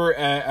over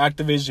at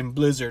Activision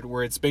Blizzard,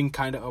 where it's been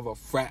kind of a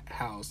frat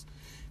house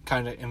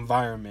kind of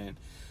environment.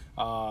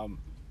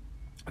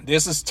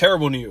 This is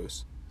terrible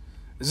news.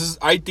 This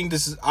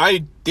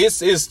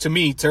is to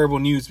me terrible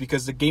news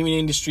because the gaming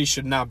industry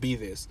should not be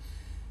this.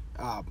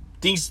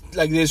 Things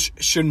like this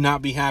should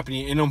not be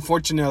happening, and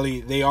unfortunately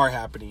they are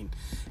happening.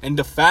 And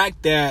the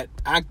fact that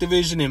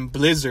Activision and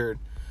Blizzard,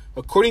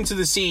 according to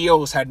the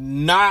CEOs, were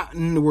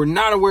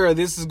not aware of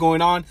this is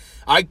going on,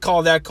 I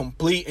call that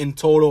complete and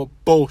total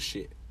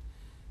bullshit.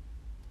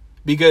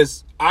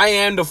 Because I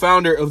am the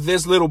founder of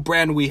this little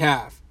brand we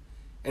have.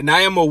 And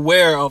I am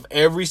aware of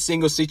every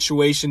single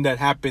situation that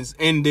happens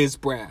in this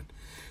brand.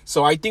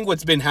 So I think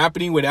what's been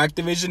happening with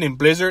Activision and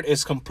Blizzard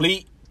is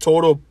complete,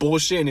 total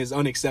bullshit and is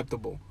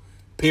unacceptable.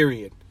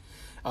 Period.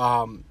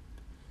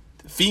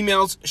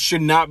 Females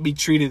should not be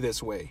treated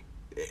this way.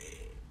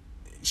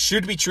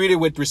 Should be treated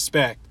with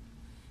respect.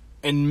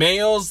 And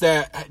males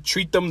that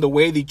treat them the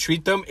way they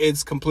treat them,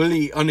 it's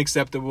completely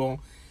unacceptable.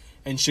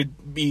 And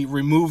should be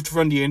removed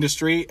from the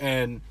industry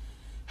and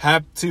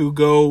have to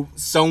go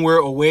somewhere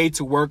away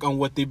to work on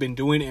what they've been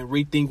doing and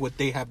rethink what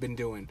they have been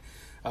doing.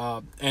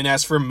 And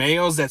as for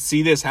males that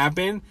see this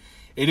happen,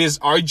 it is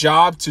our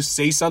job to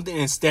say something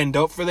and stand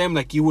up for them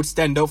like you would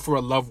stand up for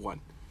a loved one.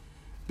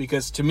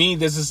 Because to me,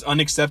 this is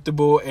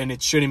unacceptable and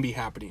it shouldn't be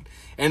happening.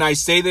 And I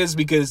say this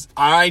because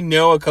I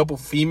know a couple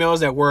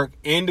females that work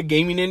in the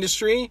gaming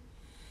industry,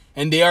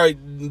 and they are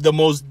the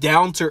most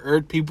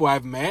down-to-earth people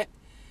I've met.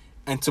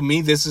 And to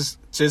me, this is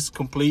just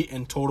complete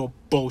and total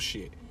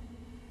bullshit.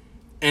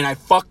 And I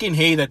fucking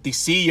hate that these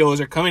CEOs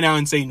are coming out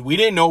and saying, we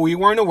didn't know, we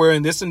weren't aware,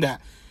 and this and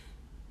that.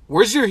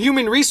 Where's your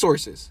human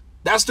resources?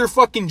 That's their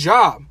fucking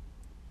job.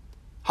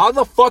 How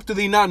the fuck do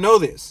they not know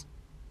this?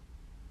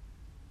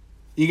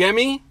 You get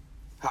me?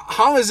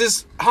 How has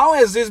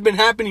this been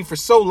happening for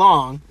so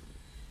long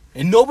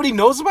and nobody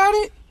knows about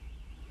it?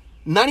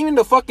 Not even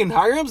the fucking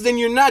higher-ups? Then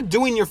you're not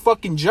doing your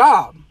fucking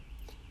job.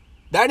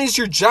 That is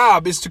your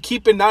job, is to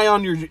keep an eye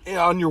on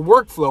your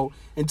workflow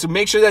and to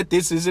make sure that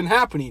this isn't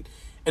happening.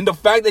 And the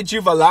fact that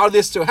you've allowed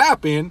this to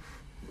happen,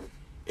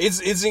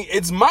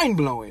 it's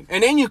mind-blowing.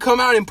 And then you come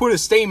out and put a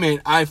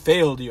statement, I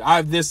failed you,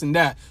 I've this and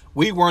that.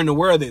 We weren't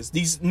aware of this.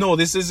 This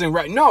isn't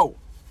right. No,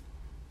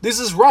 this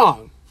is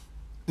wrong.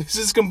 This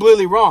is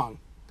completely wrong.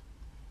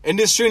 And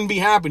this shouldn't be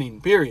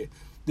happening, period.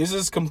 This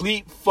is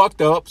complete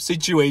fucked up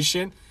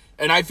situation.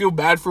 And I feel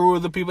bad for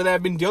the people that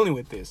have been dealing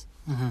with this.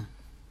 Mm-hmm.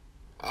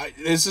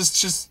 This is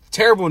just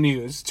terrible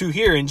news to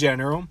hear in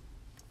general.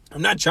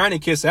 I'm not trying to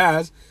kiss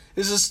ass.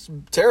 This is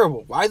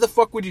terrible. Why the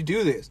fuck would you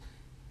do this?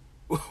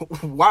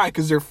 Why?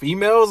 Because they're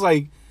females?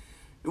 Like,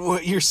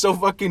 you're so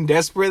fucking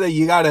desperate that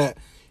you gotta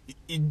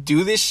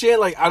do this shit?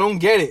 Like, I don't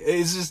get it.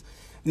 It's just,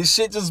 this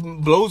shit just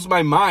blows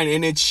my mind,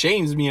 and it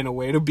shames me in a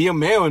way to be a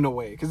male in a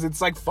way. Because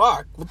it's like,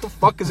 fuck. What the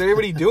fuck is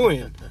everybody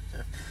doing?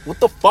 What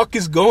the fuck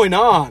is going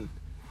on?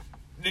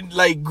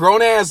 Like,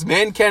 grown-ass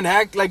men can't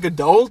act like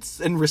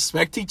adults and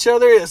respect each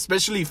other,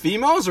 especially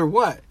females, or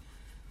what?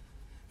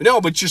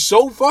 No, but you're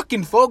so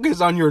fucking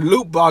focused on your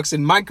loot box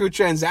and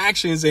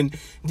microtransactions and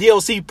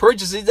DLC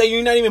purchases that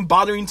you're not even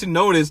bothering to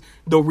notice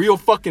the real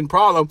fucking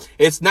problem.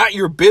 It's not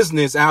your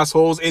business,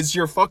 assholes. It's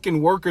your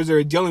fucking workers that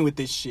are dealing with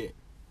this shit.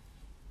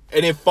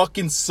 And it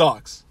fucking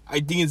sucks. I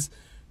think it's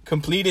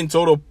complete and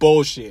total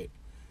bullshit.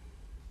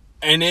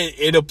 And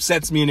it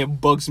upsets me and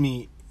it bugs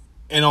me.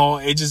 And all,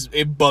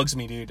 it bugs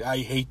me, dude. I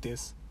hate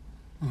this.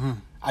 Mm-hmm.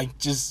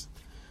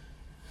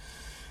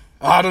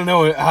 I don't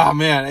know. Oh,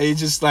 man. It's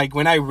just like,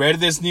 when I read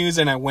this news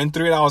and I went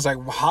through it, I was like,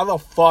 how the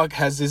fuck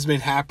has this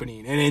been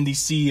happening? And then these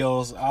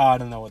CEOs, I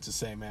don't know what to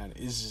say, man.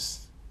 It's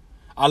just,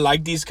 I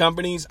like these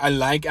companies. I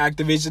like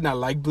Activision. I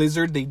like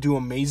Blizzard. They do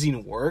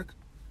amazing work.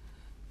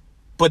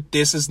 But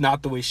this is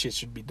not the way shit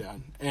should be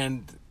done.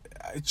 And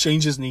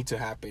changes need to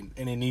happen.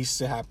 And it needs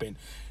to happen.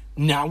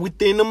 Not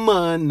within a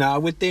month,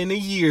 not within a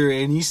year.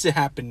 It needs to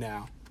happen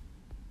now.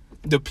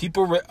 The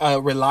people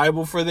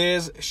reliable for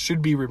this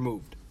should be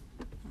removed.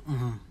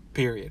 Mm-hmm.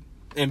 Period.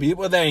 And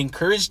people that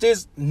encourage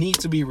this need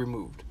to be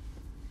removed.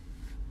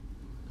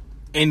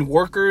 And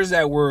workers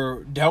that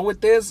were dealt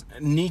with this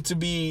need to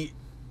be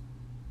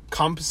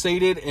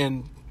compensated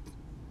and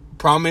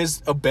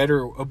promised a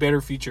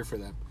better future for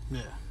them.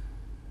 Yeah.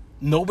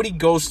 Nobody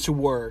goes to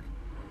work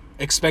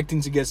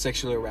expecting to get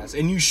sexually harassed.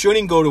 And you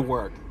shouldn't go to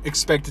work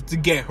expected to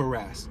get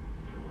harassed.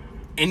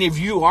 And if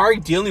you are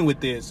dealing with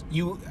this,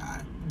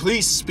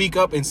 please speak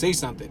up and say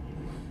something.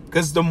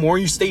 Because the more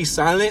you stay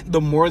silent,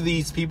 the more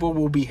these people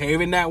will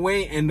behave in that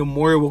way, and the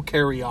more it will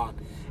carry on.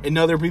 And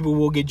other people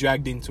will get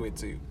dragged into it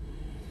too.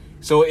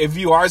 So if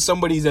you are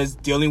somebody that's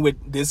dealing with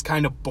this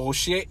kind of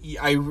bullshit,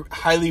 I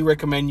highly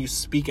recommend you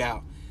speak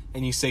out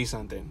and you say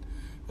something.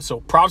 So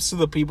props to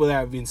the people that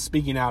have been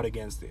speaking out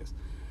against this.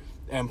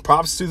 And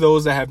props to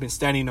those that have been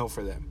standing up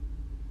for them.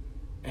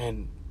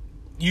 And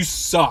you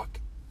suck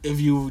if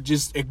you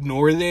just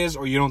ignore this,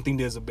 or you don't think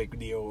there's a big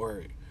deal,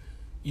 or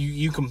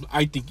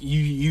I think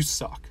you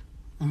suck.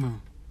 Mm-hmm.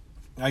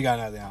 I got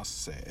nothing else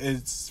to say.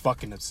 It's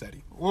fucking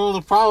upsetting. Well,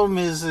 the problem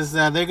is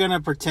that they're gonna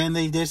pretend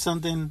they did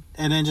something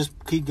and then just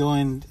keep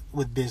going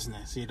with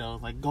business,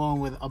 like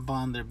going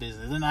upon their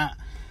business. And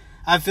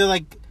I feel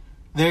like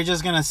they're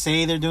just gonna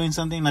say they're doing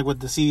something, like with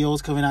the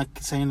CEOs coming out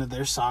saying that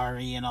they're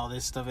sorry and all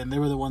this stuff, and they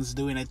were the ones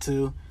doing it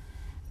too.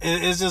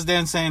 It's just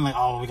them saying like,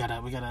 oh, we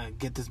gotta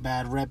get this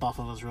bad rep off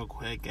of us real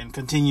quick and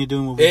continue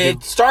doing what we do.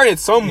 It started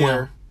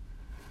somewhere. Yeah.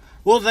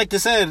 Well, like they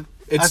said,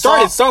 it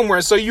started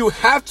somewhere, so you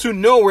have to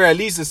know where at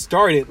least it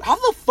started. How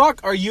the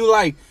fuck are you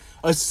like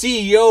a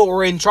CEO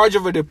or in charge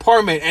of a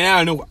department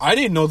and I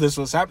didn't know this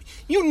was happening?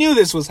 You knew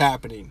this was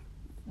happening.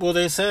 Well,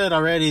 they said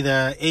already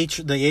that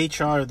the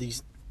HR of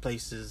these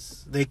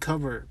places, they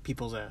cover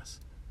people's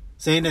ass.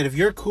 Saying that if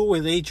you're cool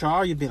with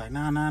HR, you'd be like,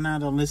 nah,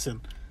 don't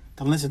listen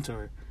to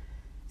her.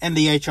 And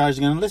the HR is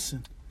going to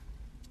listen.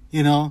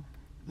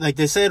 Like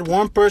they said,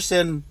 one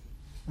person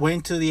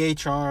went to the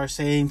HR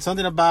saying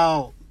something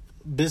about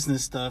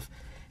business stuff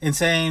and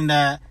saying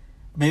that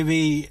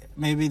maybe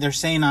they're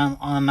saying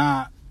I'm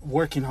not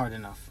working hard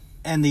enough.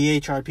 And the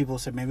HR people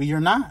said, maybe you're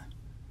not.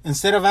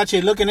 Instead of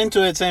actually looking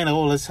into it saying,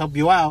 oh, let's help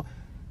you out,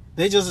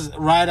 they just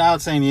ride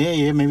out saying,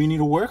 yeah, maybe you need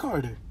to work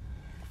harder.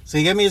 So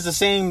you get me? It's the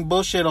same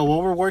bullshit of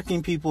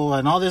overworking people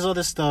and all this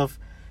other stuff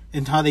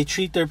and how they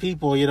treat their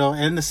people,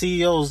 and the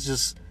CEOs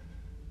just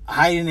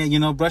hiding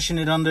it, brushing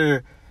it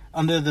under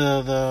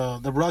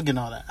the rug and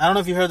all that. I don't know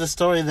if you heard the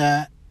story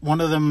that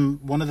one of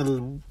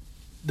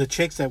the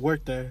chicks that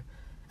worked there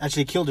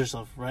actually killed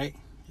herself, right?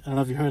 I don't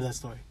know if you heard that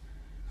story.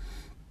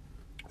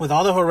 With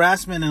all the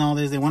harassment and all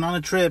this, they went on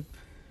a trip,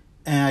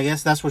 and I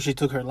guess that's where she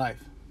took her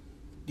life.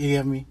 You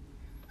get me?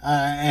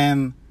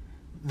 And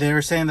they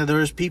were saying that there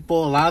was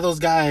people, a lot of those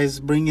guys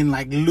bringing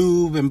like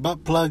lube and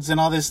butt plugs and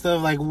all this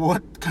stuff. Like,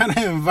 what kind of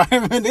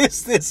environment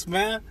is this,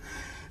 man?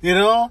 You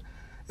know,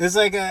 it's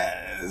like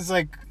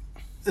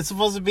it's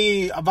supposed to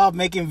be about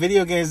making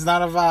video games,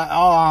 not about,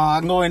 oh,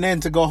 I'm going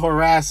in to go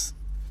harass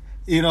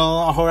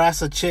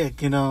a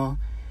chick,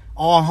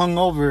 all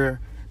hungover.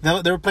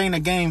 They were playing a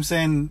game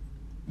saying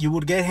you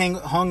would get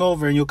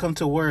hungover and you'll come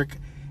to work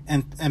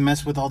and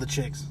mess with all the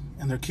chicks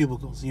in their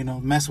cubicles,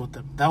 mess with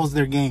them. That was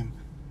their game.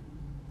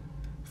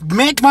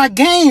 Make my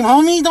game,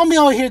 homie. Don't be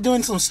over here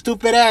doing some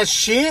stupid ass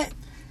shit.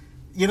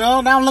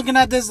 Now I'm looking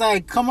at this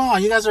like, come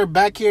on, you guys are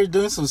back here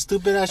doing some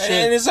stupid ass shit.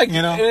 And it's like,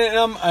 and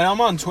I'm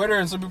on Twitter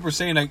and some people are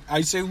saying, like,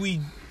 I say we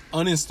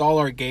uninstall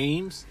our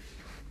games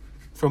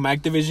from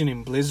Activision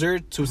and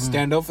Blizzard to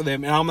stand up for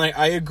them. And I'm like,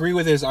 I agree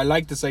with this. I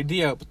like this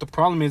idea. But the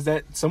problem is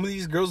that some of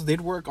these girls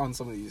did work on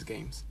some of these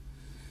games.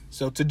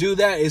 So to do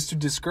that is to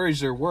discourage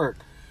their work.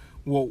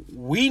 What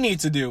we need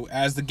to do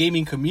as the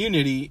gaming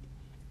community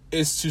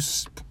is to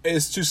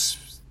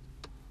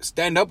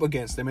stand up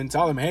against them and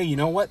tell them, hey, you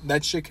know what?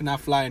 That shit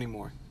cannot fly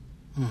anymore.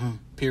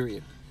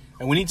 Period.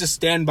 And we need to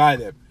stand by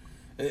them.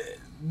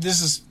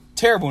 This is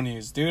terrible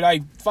news, dude.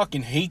 I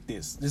fucking hate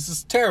this. This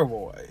is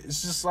terrible.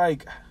 It's just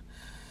like,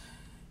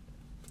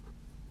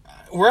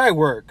 where I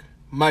work,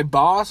 my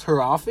boss,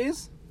 her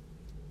office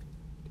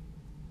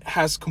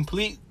has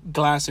complete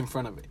glass in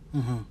front of it.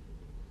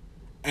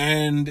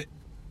 And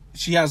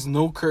she has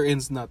no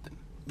curtains, nothing.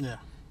 Yeah.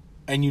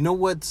 And you know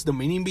what's the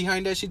meaning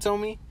behind that, she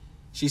told me?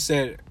 She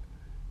said,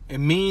 it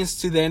means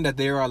to them that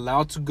they are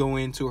allowed to go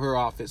into her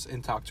office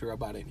and talk to her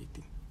about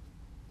anything.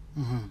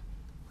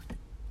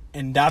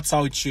 And that's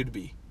how it should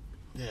be.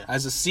 Yeah.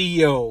 As a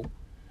CEO,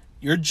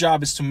 your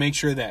job is to make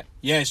sure that,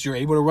 yes, you're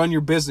able to run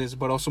your business,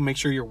 but also make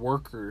sure your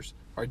workers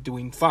are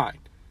doing fine.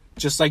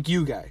 Just like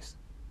you guys.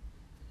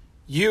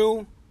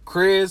 You,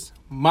 Chris,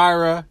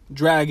 Myra,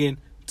 Dragon,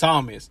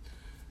 Thomas,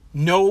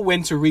 know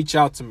when to reach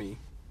out to me.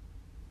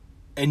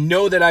 And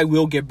know that I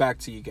will get back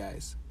to you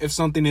guys if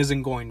something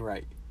isn't going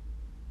right.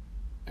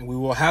 And we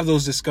will have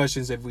those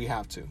discussions if we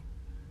have to.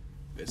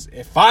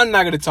 If I'm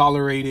not going to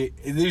tolerate it,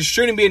 there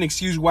shouldn't be an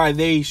excuse why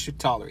they should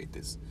tolerate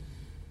this.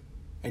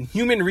 And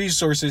human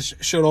resources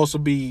should also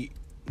be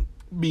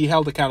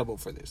held accountable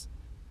for this.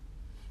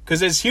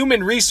 Because as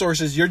human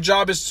resources, your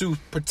job is to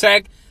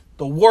protect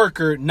the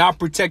worker, not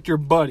protect your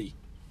buddy.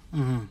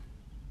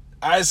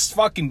 It's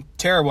fucking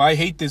terrible. I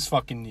hate this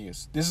fucking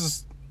news. This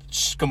is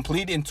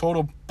complete and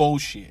total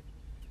bullshit.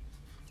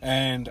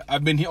 And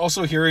I've been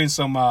also hearing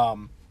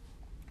some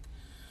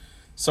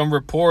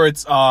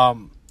reports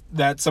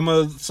that some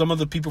of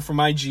the people from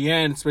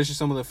IGN, especially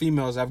some of the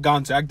females, have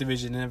gone to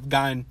Activision and have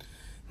gotten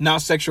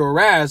not sexual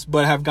harassed,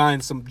 but have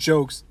gotten some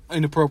jokes,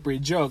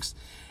 inappropriate jokes.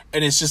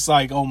 And it's just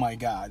like, oh my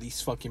God,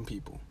 these fucking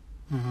people.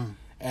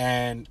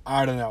 And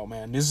I don't know,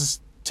 man. This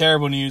is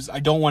terrible news. I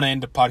don't want to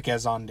end the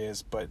podcast on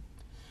this, but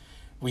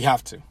we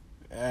have to.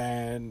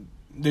 And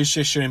this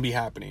shit shouldn't be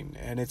happening.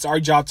 And it's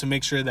our job to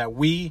make sure that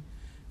we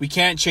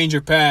can't change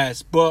our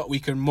past, but we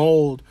can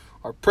mold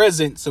our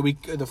present so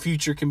the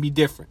future can be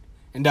different.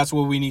 And that's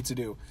what we need to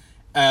do.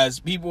 As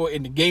people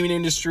in the gaming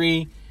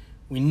industry,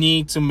 we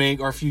need to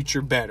make our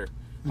future better.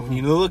 And we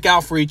need to look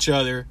out for each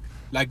other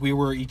like we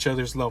were each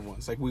other's loved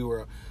ones. Like we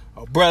were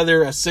a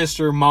brother, a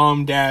sister,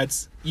 mom,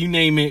 dads, you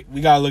name it.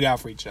 We got to look out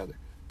for each other.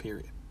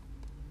 Period.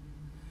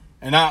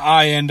 And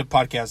I end the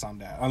podcast on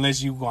that,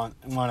 unless you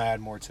want to add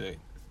more to it.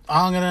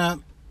 I'm going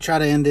to try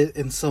to end it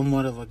in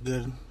somewhat of a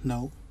good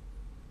note.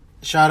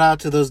 Shout out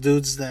to those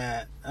dudes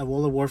that at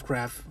World of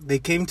Warcraft, they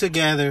came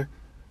together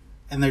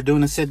and they're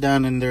doing a sit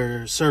down in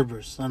their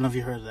servers. I don't know if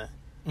you heard that.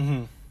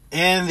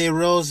 And they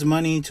raised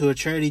money to a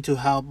charity to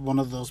help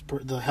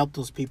help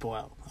those people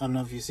out. I don't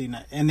know if you've seen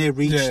that. And they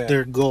reached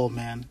their goal,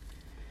 man.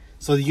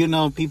 So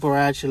people are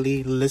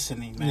actually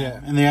listening, man. Yeah.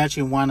 And they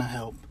actually want to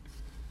help.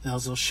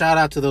 So shout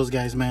out to those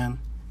guys, man.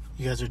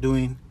 You guys are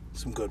doing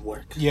some good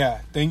work. Yeah,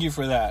 thank you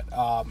for that.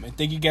 And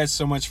thank you guys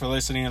so much for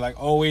listening.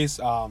 Like always,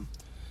 I'm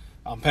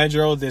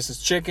Pedro. This is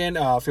Chicken.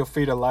 Feel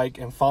free to like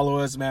and follow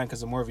us, man,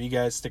 because the more of you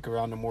guys stick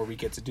around, the more we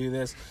get to do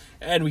this.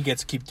 And we get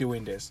to keep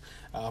doing this.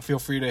 Feel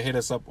free to hit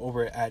us up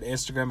over at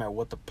Instagram at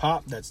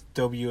WhatThePop. That's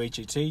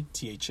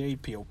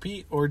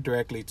WHATTHAPOP. Or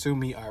directly to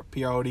me, our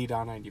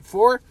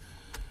PROD.94.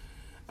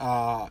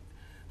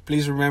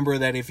 Please remember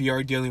that if you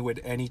are dealing with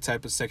any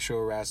type of sexual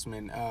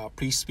harassment,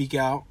 please speak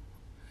out.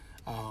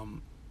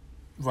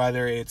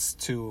 Whether it's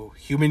to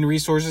human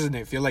resources and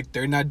they feel like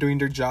they're not doing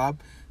their job,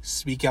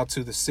 speak out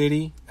to the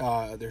city.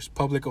 There's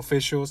public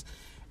officials.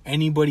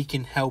 Anybody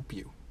can help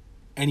you.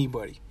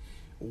 Anybody.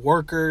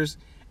 Workers,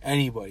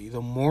 anybody.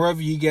 The more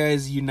of you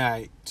guys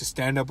unite to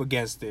stand up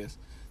against this,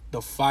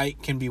 the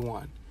fight can be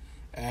won.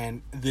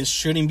 And this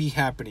shouldn't be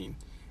happening.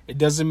 It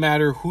doesn't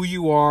matter who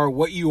you are,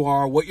 what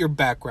your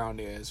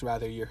background is.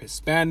 Whether you're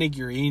Hispanic,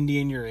 you're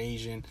Indian, you're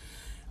Asian,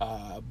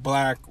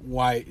 black,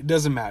 white. It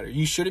doesn't matter.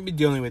 You shouldn't be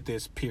dealing with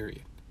this,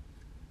 period.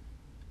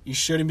 You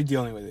shouldn't be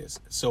dealing with this.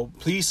 So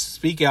please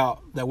speak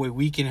out. That way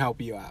we can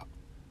help you out.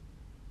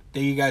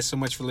 Thank you guys so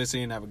much for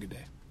listening and have a good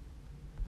day.